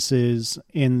businesses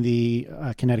in the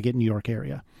Connecticut, New York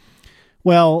area.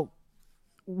 Well,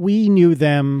 we knew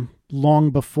them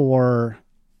long before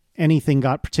anything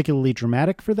got particularly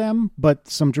dramatic for them, but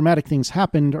some dramatic things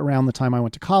happened around the time I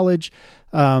went to college.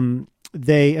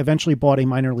 They eventually bought a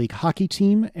minor league hockey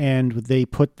team, and they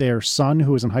put their son,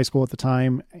 who was in high school at the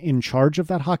time, in charge of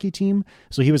that hockey team.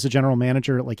 So he was the general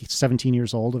manager at like 17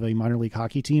 years old of a minor league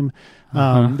hockey team.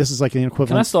 This is like an equivalent.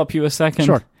 Can I stop you a second?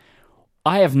 Sure.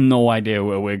 I have no idea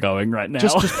where we're going right now.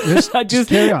 Just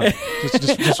carry on.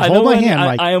 Just hold my hand,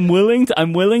 Mike. I'm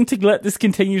willing to let this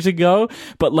continue to go,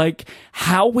 but like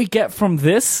how we get from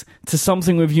this to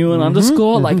something with you and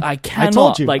like I cannot. I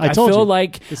told you. Like I told feel you.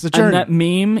 like It's a journey. and that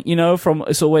meme, you know, from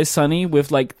It's Always Sunny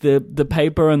with like the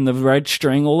paper and the red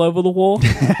string all over the wall.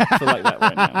 I feel like that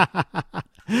right now.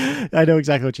 I know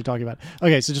exactly what you're talking about.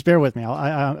 Okay, so just bear with me.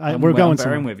 We're going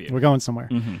somewhere. With you. We're going somewhere.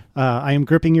 I am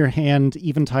gripping your hand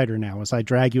even tighter now as I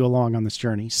drag you along on this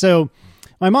journey. So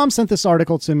my mom sent this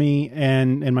article to me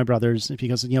and my brothers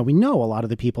because, you know, we know a lot of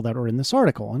the people that were in this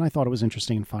article, and I thought it was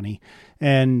interesting and funny.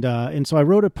 And so I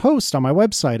wrote a post on my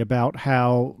website about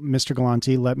how Mr.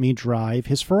 Galante let me drive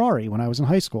his Ferrari when I was in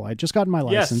high school. I'd just gotten my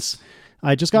license.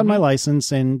 I just got my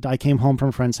license, and I came home from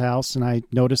a friend's house, and I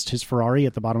noticed his Ferrari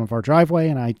at the bottom of our driveway,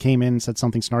 and I came in and said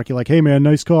something snarky like, "Hey, man,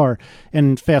 nice car."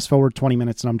 And fast forward 20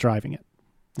 minutes, and I'm driving it.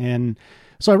 And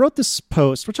so I wrote this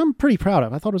post, which I'm pretty proud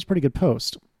of. I thought it was a pretty good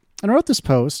post. And I wrote this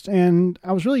post, and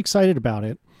I was really excited about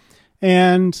it.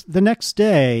 And the next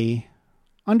day,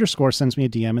 Underscore sends me a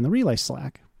DM in the Relay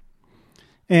Slack.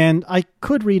 And I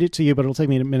could read it to you, but it'll take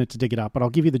me a minute to dig it up, but I'll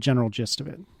give you the general gist of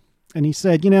it. And he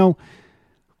said,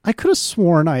 I could have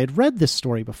sworn I had read this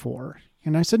story before.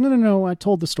 And I said, no, I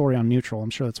told the story on Neutral. I'm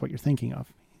sure that's what you're thinking of.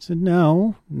 He said,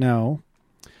 no.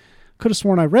 Could have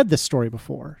sworn I read this story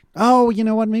before. Oh, you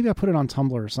know what? Maybe I put it on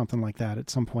Tumblr or something like that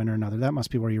at some point or another. That must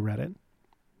be where you read it.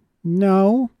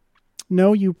 No,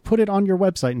 you put it on your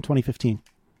website in 2015.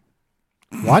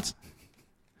 What?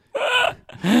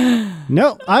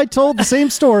 No, I told the same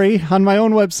story on my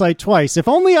own website twice. If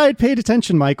only I had paid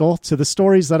attention, Michael, to the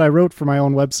stories that I wrote for my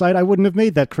own website, I wouldn't have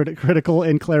made that critical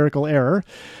and clerical error.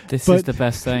 This is the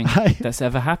best thing that's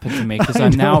ever happened to me, because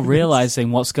I'm now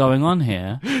realizing what's going on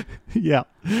here. Yeah.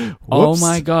 Whoops. Oh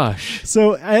my gosh.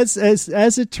 So as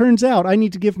it turns out, I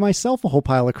need to give myself a whole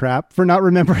pile of crap for not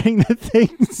remembering the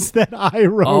things that I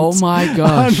wrote on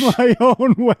my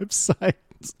own website.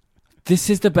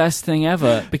 This is the best thing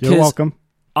ever, because you're welcome.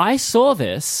 I saw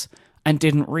this and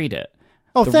didn't read it.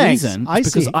 Oh, the thanks. Reason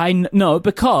is because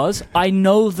I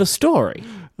know the story.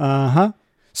 Uh-huh.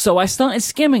 So I started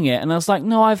skimming it, and I was like,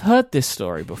 no, I've heard this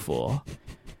story before.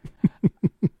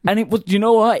 And it was, you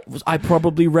know what? I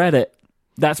probably read it.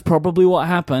 That's probably what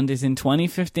happened, is in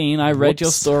 2015, I read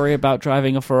your story about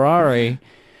driving a Ferrari.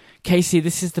 Casey,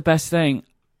 this is the best thing.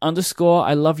 Underscore,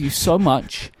 I love you so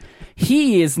much.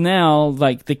 He is now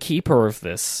like the keeper of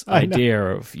this idea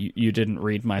of you didn't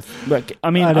read my...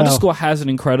 Underscore has an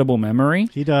incredible memory.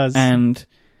 He does. And,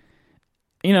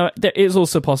 there is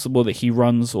also possible that he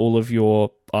runs all of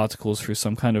your articles through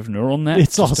some kind of neural net.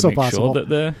 It's just also to make possible. sure that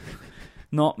they're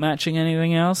not matching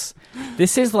anything else.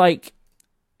 This is like...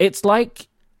 It's like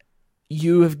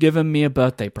you have given me a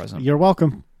birthday present. You're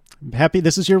welcome. Happy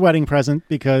this is your wedding present,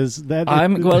 because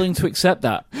I'm willing to accept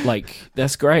that. Like,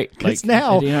 that's great. Like,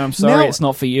 I'm sorry it's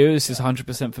not for you. This is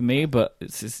 100% for me, but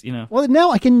it's just, Well,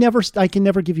 now I can never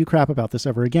give you crap about this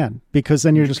ever again, because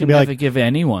then you're just going to be like... never give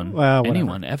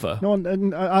anyone ever. No,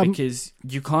 because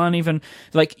you can't even,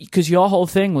 because your whole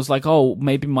thing was like, oh,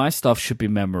 maybe my stuff should be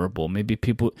memorable. Maybe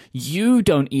people... You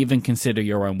don't even consider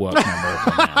your own work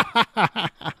memorable now.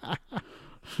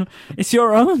 It's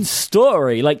your own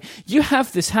story. Like, you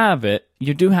have this habit.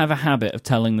 You do have a habit of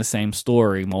telling the same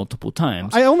story multiple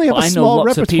times. I only have a small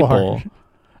repertoire. Of people,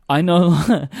 I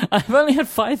know. I've only had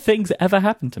 5 things ever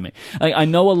happen to me. Like, I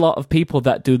know a lot of people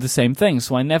that do the same thing,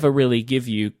 so I never really give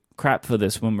you crap for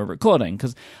this when we're recording,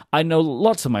 because I know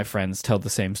lots of my friends tell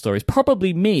the same stories,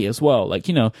 probably me as well. Like,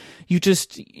 you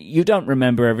don't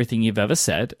remember everything you've ever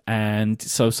said, and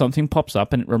so something pops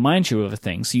up and it reminds you of a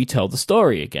thing, so you tell the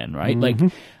story again, right? Mm-hmm.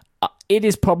 Like, it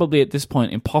is probably at this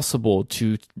point impossible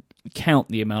to count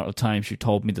the amount of times you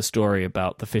told me the story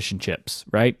about the fish and chips,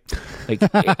 right? Like,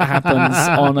 it happens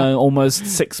on an almost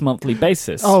 6-monthly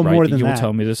basis. Oh, right? more than you that. will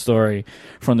tell me the story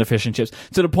from the fish and chips,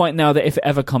 to the point now that if it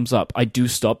ever comes up, I do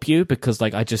stop you, because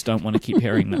I just don't want to keep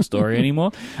hearing that story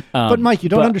anymore. But Mike, you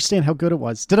don't understand how good it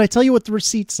was. Did I tell you what the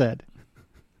receipt said?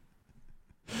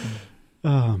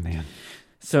 Oh man.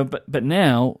 So, but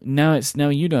now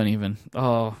you don't even.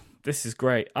 Oh, this is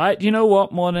great. You know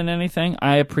what? More than anything,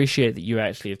 I appreciate that you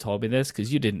actually have told me this,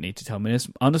 because you didn't need to tell me this.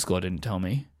 Underscore didn't tell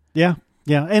me. Yeah.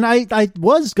 And I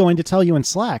was going to tell you in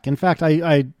Slack. In fact,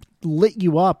 I lit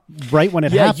you up right when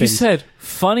it happened. Yeah, you said,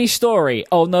 funny story.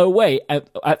 Oh, no, wait.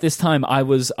 At this time, I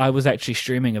was actually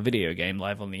streaming a video game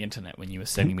live on the internet when you were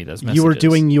sending me those messages. You were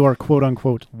doing your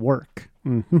quote-unquote work.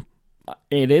 Mm-hmm.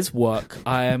 It is work.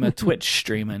 I am a Twitch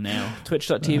streamer now.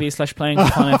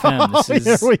 Twitch.tv/playingforfunfm. This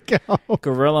is here we go.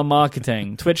 Guerrilla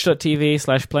marketing.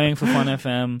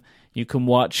 Twitch.tv/playingforfunfm. You can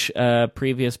watch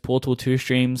previous Portal 2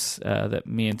 streams that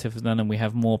me and Tiff have done, and we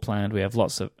have more planned. We have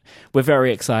we're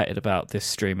very excited about this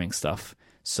streaming stuff.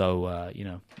 So,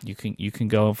 you can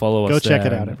go and follow us. Go check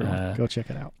there it out, and, everyone. Go check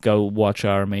it out. Go watch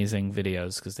our amazing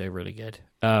videos, because they're really good.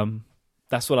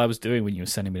 That's what I was doing when you were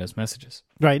sending me those messages.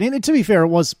 Right, and to be fair, it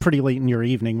was pretty late in your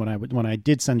evening when I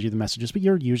did send you the messages, but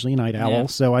you're usually a night owl,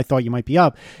 so I thought you might be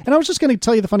up. And I was just going to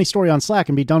tell you the funny story on Slack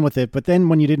and be done with it, but then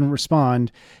when you didn't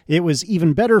respond, it was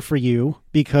even better for you,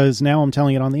 because now I'm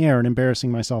telling it on the air and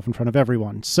embarrassing myself in front of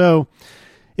everyone. So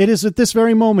it is at this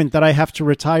very moment that I have to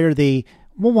retire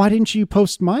why didn't you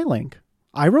post my link?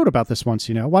 I wrote about this once,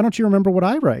 Why don't you remember what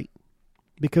I write?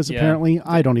 Because apparently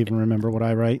I don't even remember what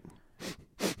I write.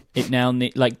 it now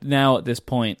now at this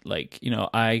point, like, you know,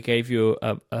 I gave you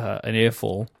an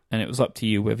earful, and it was up to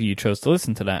you whether you chose to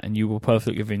listen to that, and you were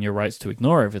perfectly within your rights to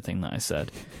ignore everything that I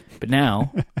said. But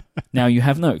now you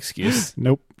have no excuse.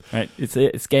 Nope. Right?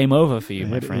 It's game over for you,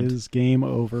 my friend. It is game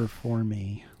over for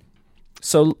me.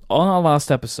 So on our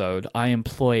last episode, I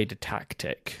employed a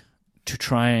tactic to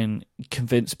try and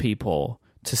convince people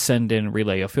to send in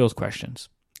relay your feels questions.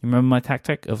 You remember my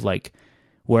tactic of, like,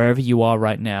 wherever you are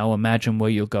right now, imagine where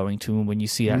you're going to, and when you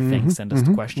see that thing, send us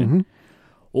the question.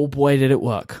 Oh boy, did it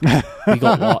work. We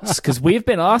got lots, because we've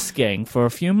been asking for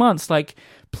a few months, like,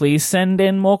 please send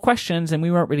in more questions, and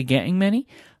we weren't really getting many.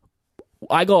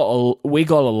 We got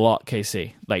a lot,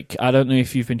 Casey. Like, I don't know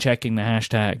if you've been checking the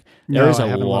hashtag. There is a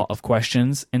lot of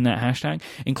questions in that hashtag,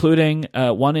 including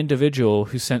one individual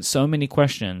who sent so many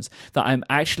questions that I'm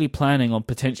actually planning on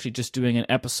potentially just doing an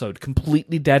episode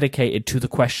completely dedicated to the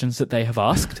questions that they have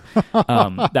asked.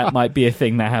 That might be a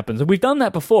thing that happens. And we've done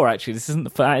that before, actually.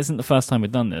 That isn't the first time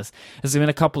we've done this. There's been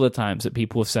a couple of times that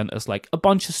people have sent us, like, a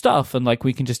bunch of stuff, and, like,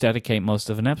 we can just dedicate most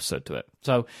of an episode to it.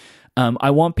 So I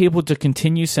want people to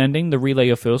continue sending the Relay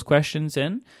Your Feels questions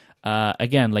in.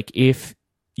 Again, like, if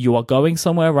you are going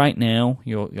somewhere right now,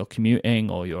 you're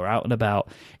commuting or you're out and about,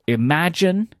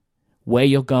 imagine where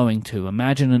you're going to.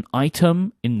 Imagine an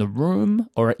item in the room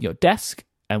or at your desk,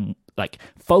 and, like,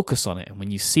 focus on it. And when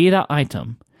you see that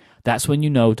item, that's when you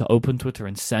know to open Twitter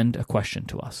and send a question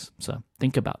to us. So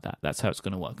think about that. That's how it's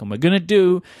going to work. And we're going to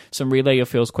do some Relay Your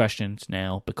Feels questions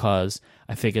now, because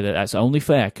I figure that that's only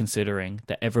fair, considering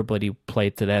that everybody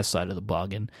played to their side of the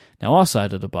bargain. Now, our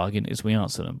side of the bargain is we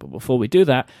answer them. But before we do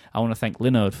that, I want to thank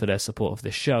Linode for their support of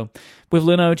this show. With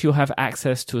Linode, you'll have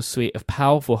access to a suite of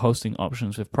powerful hosting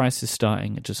options with prices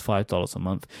starting at just $5 a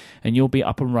month. And you'll be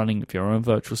up and running with your own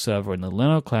virtual server in the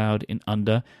Linode cloud in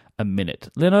under a minute.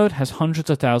 Linode has hundreds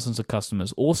of thousands of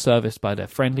customers, all serviced by their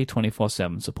friendly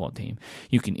 24/7 support team.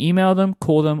 You can email them,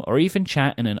 call them, or even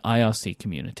chat in an IRC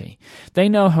community. They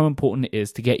know how important it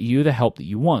is to get you the help that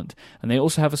you want, and they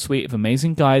also have a suite of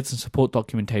amazing guides and support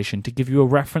documentation to give you a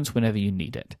reference whenever you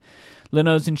need it.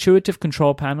 Linode's intuitive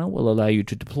control panel will allow you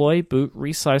to deploy, boot,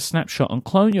 resize, snapshot, and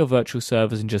clone your virtual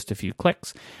servers in just a few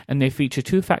clicks, and they feature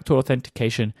two-factor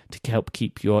authentication to help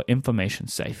keep your information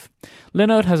safe.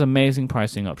 Linode has amazing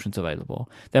pricing options available.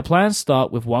 Their plans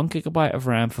start with 1 GB of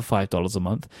RAM for $5 a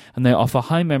month, and they offer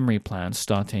high memory plans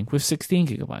starting with 16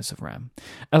 GB of RAM.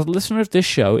 As a listener of this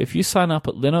show, if you sign up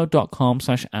at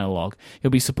linode.com/analog, you'll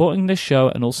be supporting this show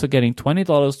and also getting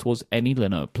 $20 towards any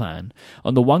Linode plan.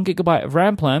 On the 1 GB of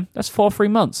RAM plan, that's 4 free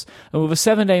months, and with a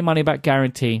 7-day money-back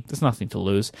guarantee, there's nothing to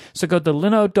lose. So go to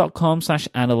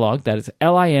linode.com/analog, that is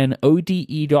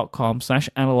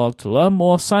linode.com/analog to learn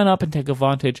more, sign up, and take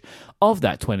advantage of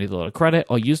that $20 credit,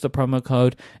 or use the promo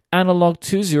code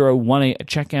analog2018 at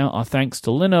checkout. Our thanks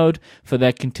to Linode for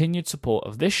their continued support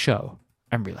of this show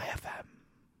and Relay FM.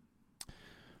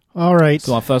 All right.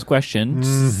 So our first question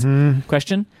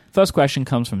first question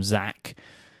comes from Zach.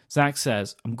 Zach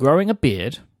says, I'm growing a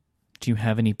beard. Do you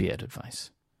have any beard advice?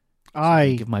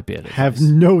 I give my beard have advice.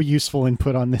 no useful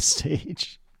input on this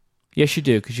stage. Yes, you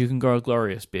do, because you can grow a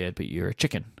glorious beard, but you're a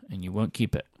chicken, and you won't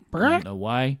keep it. I don't know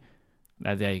why.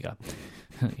 There you go.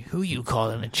 Who you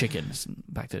calling a chicken?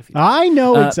 Back to the future. I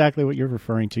know exactly what you're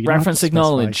referring to. You reference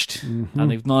acknowledged.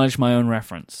 I'll acknowledge my own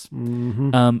reference.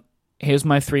 Here's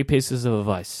my 3 pieces of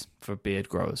advice for beard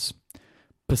growers.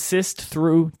 Persist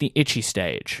through the itchy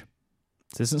stage.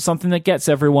 This isn't something that gets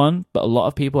everyone, but a lot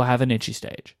of people have an itchy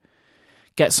stage.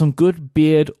 Get some good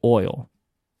beard oil.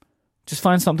 Just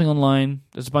find something online.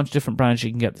 There's a bunch of different brands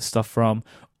you can get this stuff from.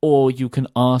 Or you can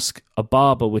ask a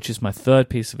barber, which is my 3rd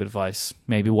piece of advice,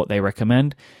 maybe what they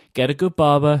recommend. Get a good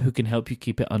barber who can help you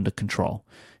keep it under control,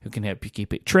 who can help you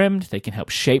keep it trimmed. They can help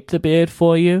shape the beard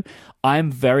for you.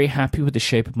 I'm very happy with the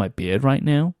shape of my beard right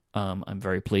now. I'm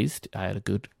very pleased. I had a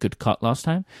good cut last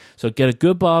time. So get a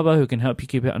good barber who can help you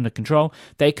keep it under control.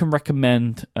 They can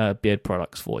recommend beard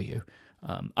products for you.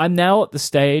 I'm now at the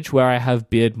stage where I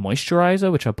have beard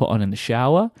moisturizer, which I put on in the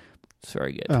shower. It's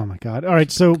very good. Oh, my God. All right,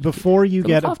 so before you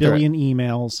get a billion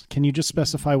emails, can you just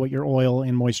specify what your oil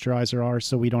and moisturizer are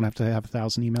so we don't have to have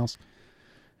 1,000 emails?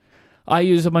 I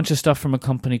use a bunch of stuff from a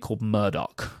company called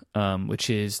Murdoch,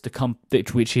 which is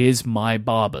which is my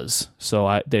barbers.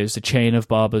 So there's a chain of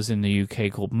barbers in the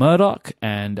UK called Murdoch,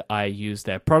 and I use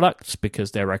their products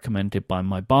because they're recommended by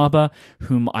my barber,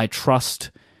 whom I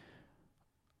trust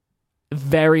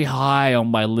very high on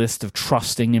my list of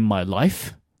trusting in my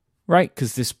life, right?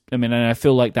 Because and I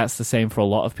feel like that's the same for a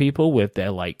lot of people with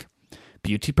their, like,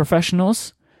 beauty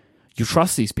professionals. You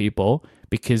trust these people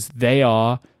because they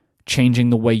are changing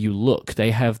the way you look.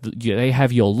 They have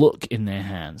your look in their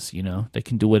hands. You know, they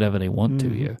can do whatever they want to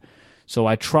you. So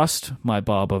I trust my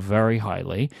barber very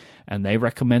highly, and they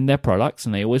recommend their products,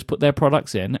 and they always put their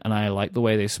products in, and I like the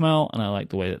way they smell, and I like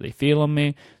the way that they feel on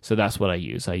me. So that's what I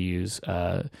use. I use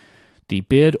the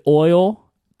beard oil,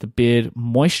 the beard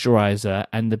moisturizer,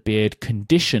 and the beard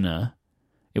conditioner.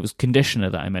 It was conditioner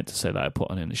that I meant to say that I put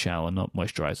on in the shower, not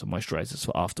moisturizer. Moisturizers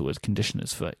for afterwards,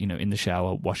 conditioners for, in the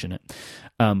shower, washing it.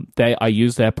 I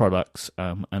use their products,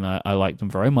 and I like them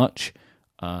very much,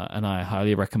 and I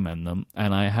highly recommend them.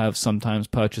 And I have sometimes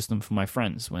purchased them for my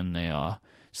friends when they are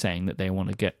saying that they want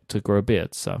to get to grow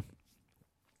beards. So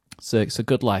it's a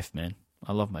good life, man.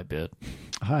 I love my beard.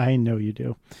 I know you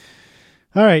do.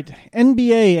 All right.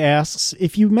 NBA asks,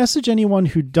 if you message anyone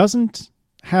who doesn't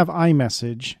have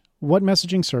iMessage, what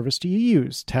messaging service do you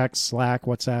use? Text, Slack,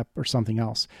 WhatsApp, or something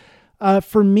else?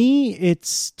 For me,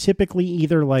 it's typically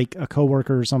either like a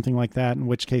coworker or something like that, in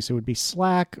which case it would be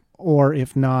Slack, or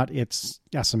if not, it's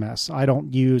SMS. I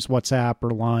don't use WhatsApp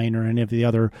or Line or any of the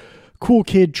other cool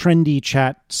kid trendy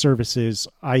chat services.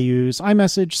 I use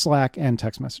iMessage, Slack, and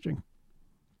text messaging.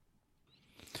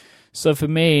 So for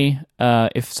me,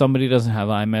 if somebody doesn't have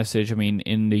iMessage, I mean,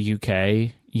 in the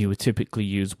UK, you would typically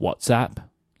use WhatsApp.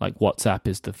 Like WhatsApp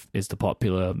is the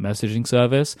popular messaging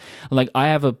service. Like I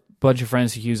have a bunch of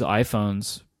friends who use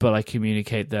iPhones, but I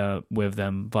communicate with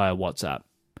them via WhatsApp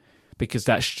because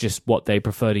that's just what they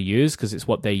prefer to use because it's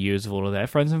what they use with all of their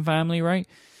friends and family, right?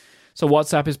 So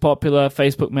WhatsApp is popular.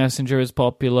 Facebook Messenger is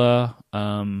popular.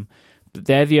 But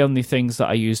they're the only things that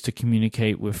I use to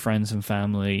communicate with friends and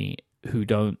family who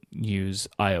don't use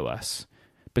iOS.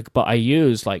 But I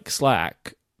use like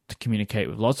Slack to communicate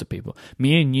with lots of people.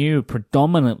 Me and you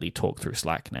predominantly talk through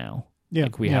Slack now. Yeah,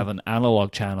 like we have an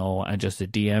analog channel and just a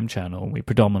DM channel, and we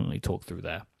predominantly talk through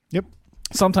there. Yep.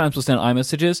 Sometimes we'll send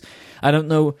iMessages. I don't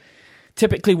know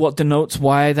typically what denotes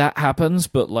why that happens,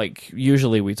 but like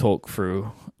usually we talk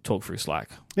through Slack.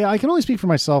 Yeah, I can only speak for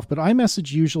myself, but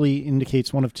iMessage usually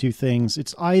indicates one of two things.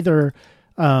 It's either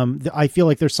I feel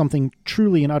like there's something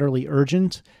truly and utterly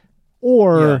urgent,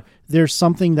 or there's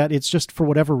something that it's just for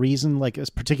whatever reason, like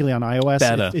particularly on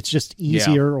iOS, it's just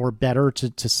easier or better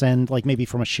to send, like maybe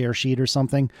from a share sheet or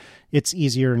something. It's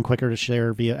easier and quicker to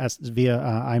share via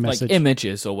iMessage. Like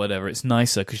images or whatever. It's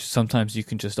nicer because sometimes you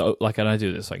can just, like, and I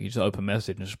do this, like you just open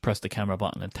message and just press the camera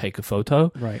button and take a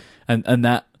photo. Right. And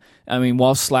that, I mean,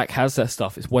 while Slack has that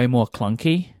stuff, it's way more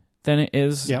clunky than it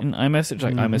is in iMessage.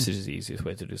 Like iMessage is the easiest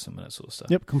way to do some of that sort of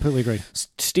stuff. Yep, completely agree.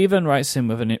 Stephen writes in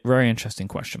with a very interesting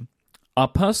question. Our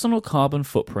personal carbon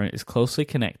footprint is closely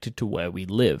connected to where we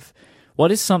live. What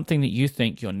is something that you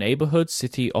think your neighborhood,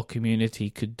 city, or community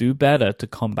could do better to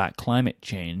combat climate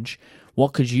change?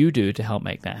 What could you do to help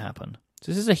make that happen?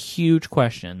 So this is a huge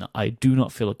question that I do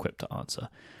not feel equipped to answer.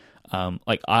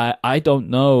 I don't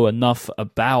know enough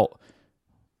about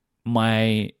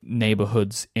my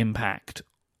neighborhood's impact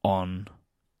on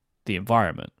the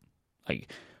environment.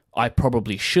 Like, I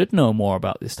probably should know more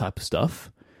about this type of stuff,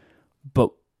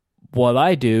 but what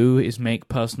I do is make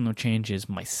personal changes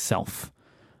myself,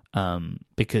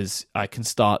 because I can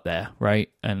start there, right?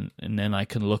 And then I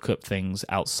can look at things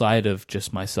outside of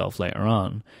just myself later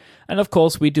on. And of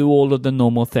course, we do all of the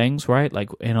normal things, right?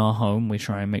 Like in our home, we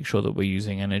try and make sure that we're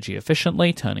using energy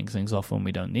efficiently, turning things off when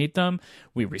we don't need them.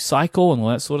 We recycle and all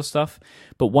that sort of stuff.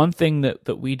 But one thing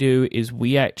that we do is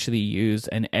we actually use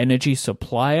an energy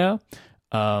supplier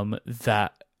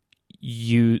that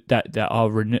you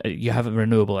have a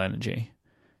renewable energy.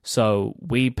 So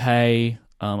we pay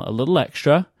a little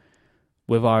extra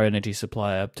with our energy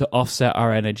supplier to offset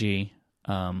our energy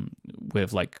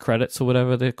with like credits or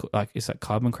whatever they like. It's like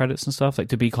carbon credits and stuff, like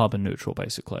to be carbon neutral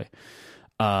basically.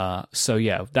 So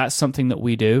yeah, that's something that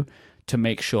we do to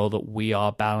make sure that we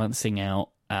are balancing out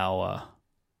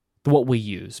what we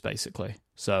use basically.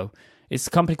 So it's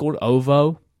a company called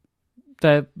OVO.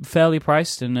 They're fairly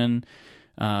priced, and then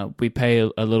we pay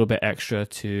a little bit extra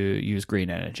to use green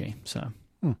energy. So,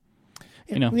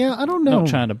 I don't know. I'm not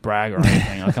trying to brag or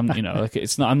anything. Like I'm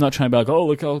not trying to be like, oh,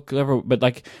 look how clever. But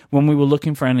like when we were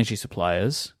looking for energy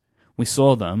suppliers, we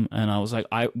saw them, and I was like,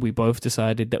 we both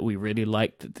decided that we really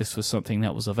liked that this was something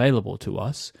that was available to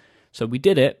us. So we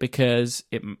did it because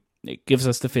it gives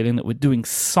us the feeling that we're doing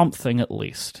something at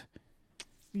least.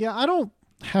 Yeah, I don't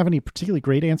have any particularly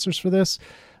great answers for this.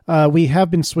 We have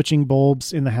been switching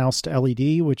bulbs in the house to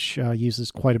LED, which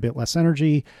uses quite a bit less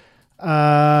energy.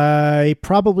 I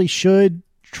probably should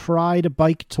try to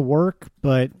bike to work,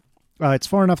 but it's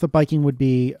far enough that biking would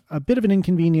be a bit of an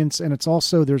inconvenience, and it's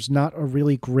also, there's not a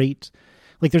really great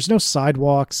like there's no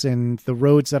sidewalks, and the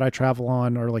roads that I travel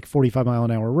on are like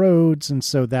 45-mile-an-hour roads, and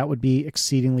so that would be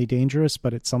exceedingly dangerous,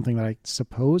 but it's something that I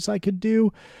suppose I could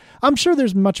do. I'm sure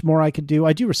there's much more I could do.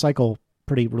 I do recycle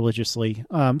pretty religiously,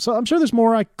 so I'm sure there's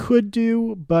more I could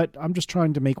do, but I'm just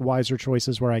trying to make wiser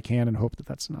choices where I can and hope that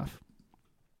that's enough.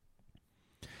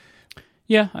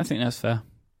 Yeah, I think that's fair.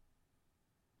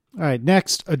 All right,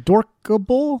 next,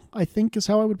 Adorkable, I think is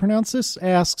how I would pronounce this,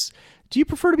 asks, do you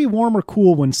prefer to be warm or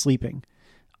cool when sleeping?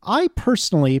 I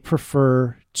personally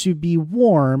prefer to be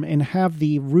warm and have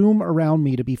the room around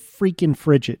me to be freaking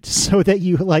frigid, so that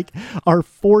you like are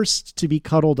forced to be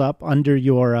cuddled up under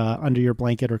your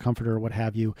blanket or comforter or what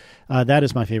have you. That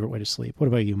is my favorite way to sleep. What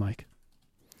about you, Mike?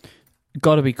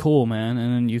 Got to be cool, man,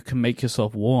 and then you can make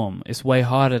yourself warm. It's way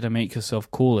harder to make yourself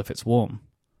cool if it's warm.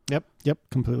 Yep,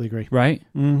 completely agree. Right?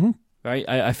 Mm-hmm. Right?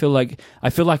 I feel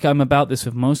like I'm about this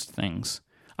with most things.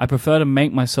 I prefer to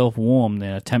make myself warm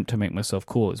than attempt to make myself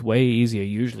cool. It's way easier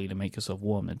usually to make yourself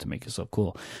warm than to make yourself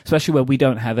cool, especially where we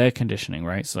don't have air conditioning,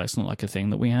 right? So that's not like a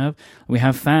thing that we have. We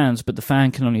have fans, but the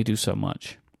fan can only do so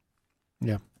much.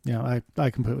 Yeah, I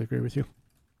completely agree with you.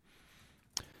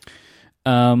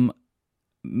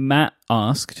 Matt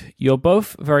asked, you're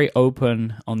both very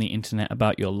open on the internet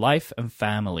about your life and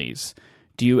families.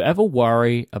 Do you ever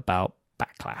worry about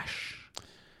backlash?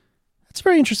 That's a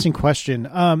very interesting question.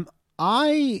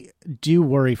 I do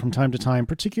worry from time to time,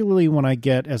 particularly when I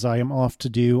get, as I am off to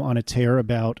do, on a tear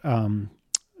about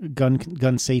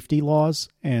gun safety laws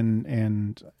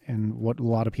and what a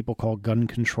lot of people call gun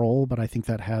control, but I think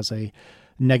that has a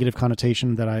negative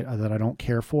connotation that I don't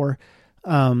care for.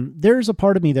 There's a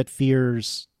part of me that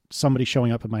fears somebody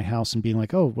showing up at my house and being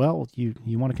like, oh, well,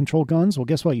 you want to control guns? Well,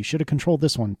 guess what? You should have controlled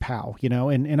this one, pow,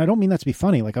 and I don't mean that to be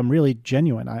funny. Like, I'm really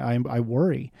genuine. I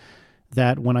worry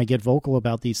that when I get vocal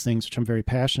about these things, which I'm very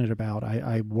passionate about,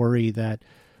 I worry that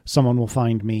someone will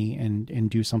find me and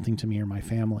do something to me or my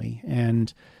family.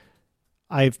 And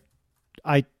I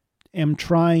am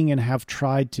trying and have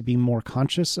tried to be more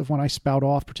conscious of when I spout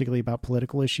off, particularly about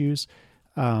political issues.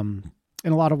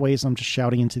 In a lot of ways, I'm just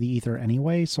shouting into the ether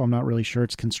anyway, so I'm not really sure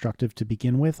it's constructive to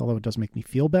begin with, although it does make me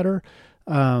feel better.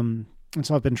 And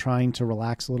so I've been trying to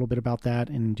relax a little bit about that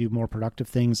and do more productive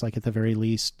things, like at the very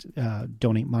least,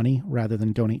 donate money rather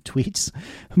than donate tweets.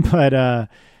 But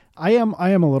I am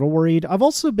a little worried. I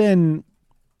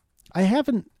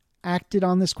haven't acted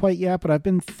on this quite yet, but I've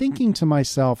been thinking to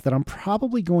myself that I'm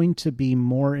probably going to be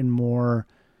more and more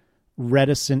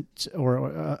reticent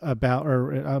I'm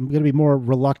going to be more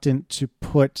reluctant to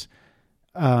put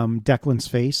Declan's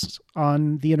face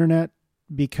on the internet,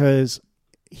 because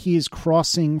he's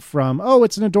crossing from, oh,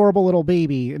 it's an adorable little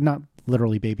baby, not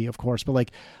literally baby, of course, but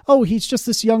like, oh, he's just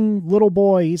this young little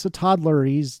boy. He's a toddler.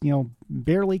 He's,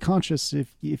 barely conscious,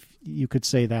 if you could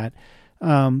say that.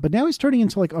 But now he's turning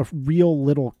into like a real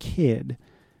little kid.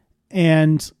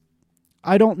 And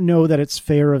I don't know that it's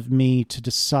fair of me to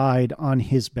decide on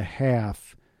his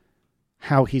behalf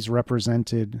how he's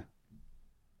represented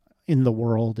in the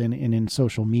world and in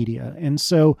social media. And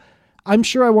so I'm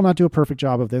sure I will not do a perfect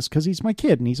job of this, because he's my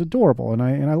kid and he's adorable, and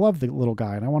I love the little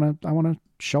guy, and I want to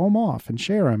show him off and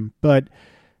share him. But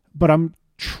I'm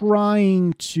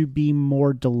trying to be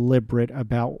more deliberate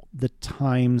about the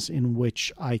times in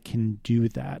which I can do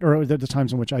that, or the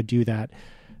times in which I do that,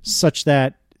 such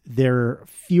that they're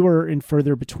fewer and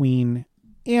further between.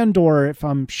 And or if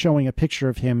I'm showing a picture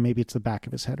of him, maybe it's the back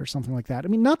of his head or something like that. I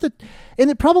mean, not that, and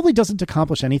it probably doesn't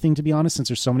accomplish anything, to be honest, since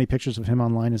there's so many pictures of him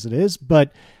online as it is,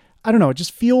 but I don't know. It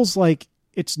just feels like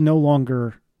it's no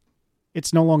longer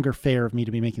fair of me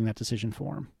to be making that decision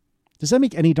for him. Does that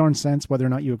make any darn sense, whether or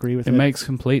not you agree with it? It makes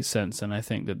complete sense. And I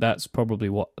think that that's probably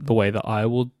the way that I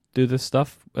will do this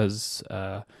stuff as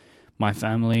my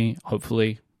family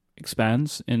hopefully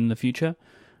expands in the future.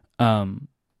 But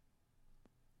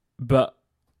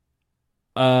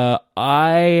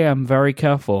I am very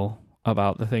careful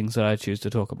about the things that I choose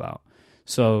to talk about.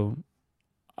 So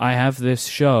I have this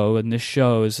show, and this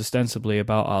show is ostensibly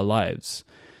about our lives.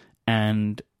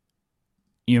 And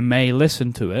you may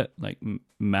listen to it, like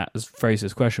Matt has phrased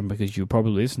this question, because you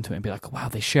probably listen to it and be like, wow,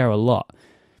 they share a lot.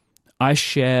 I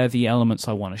share the elements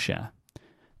I want to share.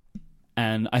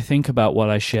 And I think about what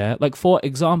I share. Like, for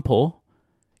example,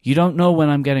 you don't know when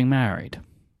I'm getting married.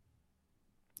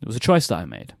 It was a choice that I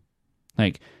made.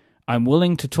 Like, I'm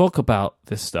willing to talk about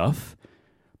this stuff,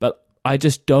 but I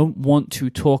just don't want to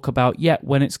talk about yet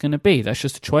when it's going to be. That's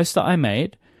just a choice that I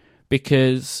made,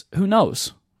 because who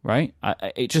knows, right?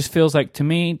 It just feels like, to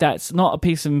me, that's not a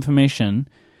piece of information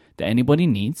that anybody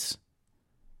needs.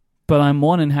 But I'm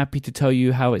more than happy to tell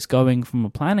you how it's going from a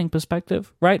planning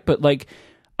perspective, right? But like,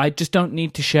 I just don't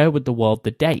need to share with the world the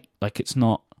date. Like, it's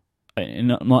not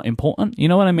important. You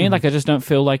know what I mean? Like, I just don't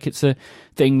feel like it's a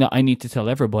thing that I need to tell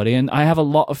everybody. And I have a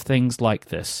lot of things like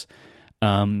this.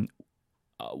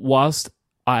 Whilst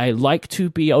I like to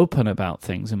be open about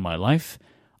things in my life,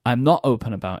 I'm not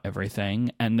open about everything.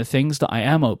 And the things that I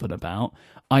am open about,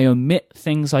 I omit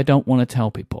things I don't want to tell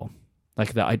people,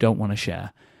 like that I don't want to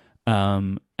share.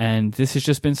 And this has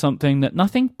just been something that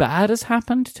nothing bad has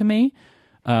happened to me.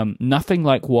 Nothing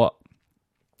like what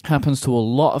happens to a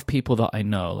lot of people that I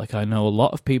know. Like, I know a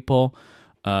lot of people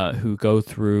who go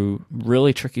through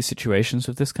really tricky situations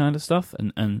with this kind of stuff.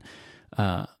 And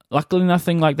luckily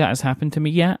nothing like that has happened to me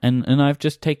yet. And I've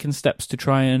just taken steps to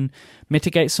try and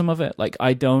mitigate some of it. Like,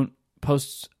 I don't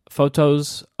post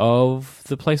photos of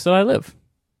the place that I live.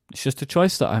 It's just a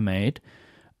choice that I made.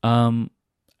 And,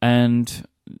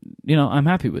 you know, I'm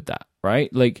happy with that,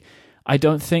 right? Like, I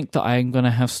don't think that I'm going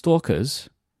to have stalkers,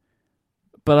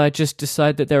 but I just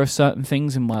decide that there are certain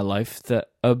things in my life that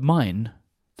are mine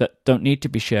that don't need to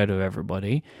be shared with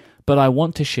everybody, but I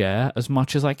want to share as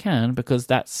much as I can because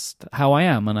that's how I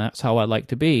am and that's how I like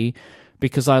to be,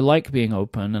 because I like being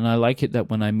open and I like it that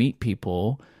when I meet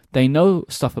people, they know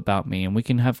stuff about me and we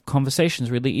can have conversations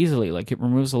really easily. Like, it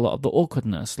removes a lot of the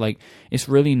awkwardness. Like, it's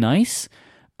really nice.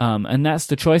 And that's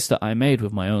the choice that I made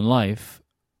with my own life,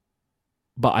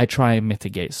 but I try and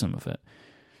mitigate some of it.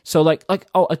 So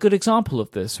a good example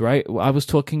of this, right? I was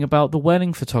talking about the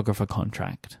wedding photographer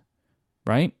contract,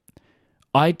 right?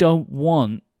 I don't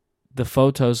want the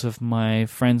photos of my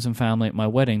friends and family at my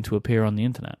wedding to appear on the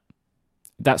internet.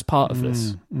 That's part of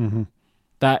this. Mm-hmm.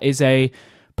 That is a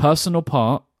personal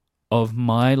part of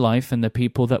my life and the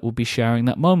people that will be sharing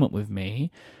that moment with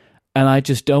me. And I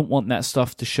just don't want that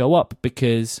stuff to show up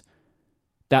because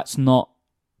that's not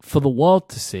for the world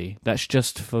to see. That's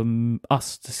just for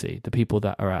us to see, the people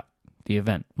that are at the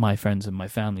event, my friends and my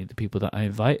family, the people that I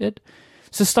invited.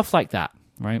 So stuff like that,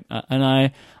 right?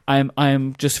 And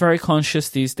I'm just very conscious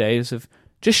these days of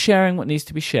just sharing what needs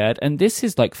to be shared. And this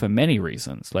is like for many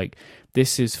reasons. Like,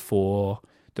 this is for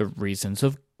the reasons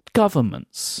of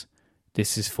governments.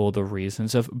 This is for the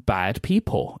reasons of bad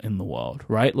people in the world,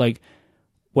 right? Like,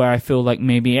 where I feel like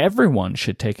maybe everyone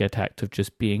should take a tact of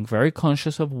just being very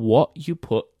conscious of what you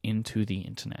put into the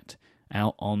internet,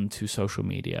 out onto social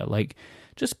media. Like,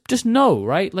 just know,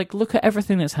 right? Like, look at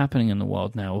everything that's happening in the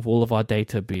world now, with all of our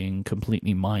data being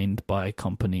completely mined by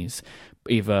companies,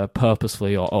 either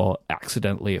purposely or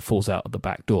accidentally. It falls out of the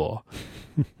back door.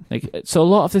 Like, so a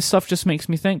lot of this stuff just makes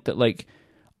me think that, like,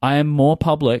 I am more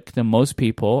public than most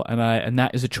people, and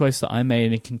that is a choice that I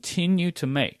made and continue to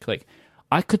make. Like,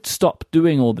 I could stop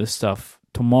doing all this stuff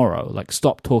tomorrow, like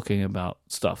stop talking about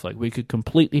stuff. Like, we could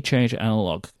completely change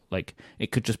analog. Like,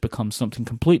 it could just become something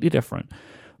completely different.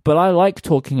 But I like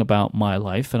talking about my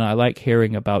life, and I like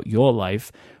hearing about your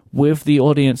life with the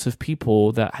audience of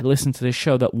people that listen to this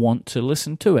show that want to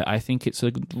listen to it. I think it's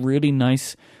a really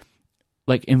nice,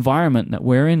 like, environment that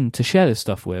we're in to share this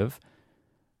stuff with.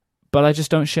 But I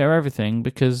just don't share everything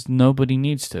because nobody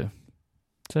needs to.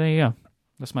 So there you go.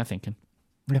 That's my thinking.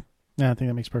 Yeah, I think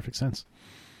that makes perfect sense.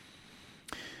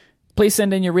 Please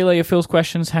send in your Relay Your Feels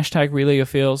questions, hashtag Relay Your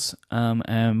Feels,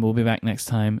 and we'll be back next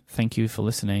time. Thank you for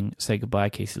listening. Say goodbye,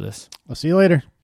 Casey Liss. I'll see you later.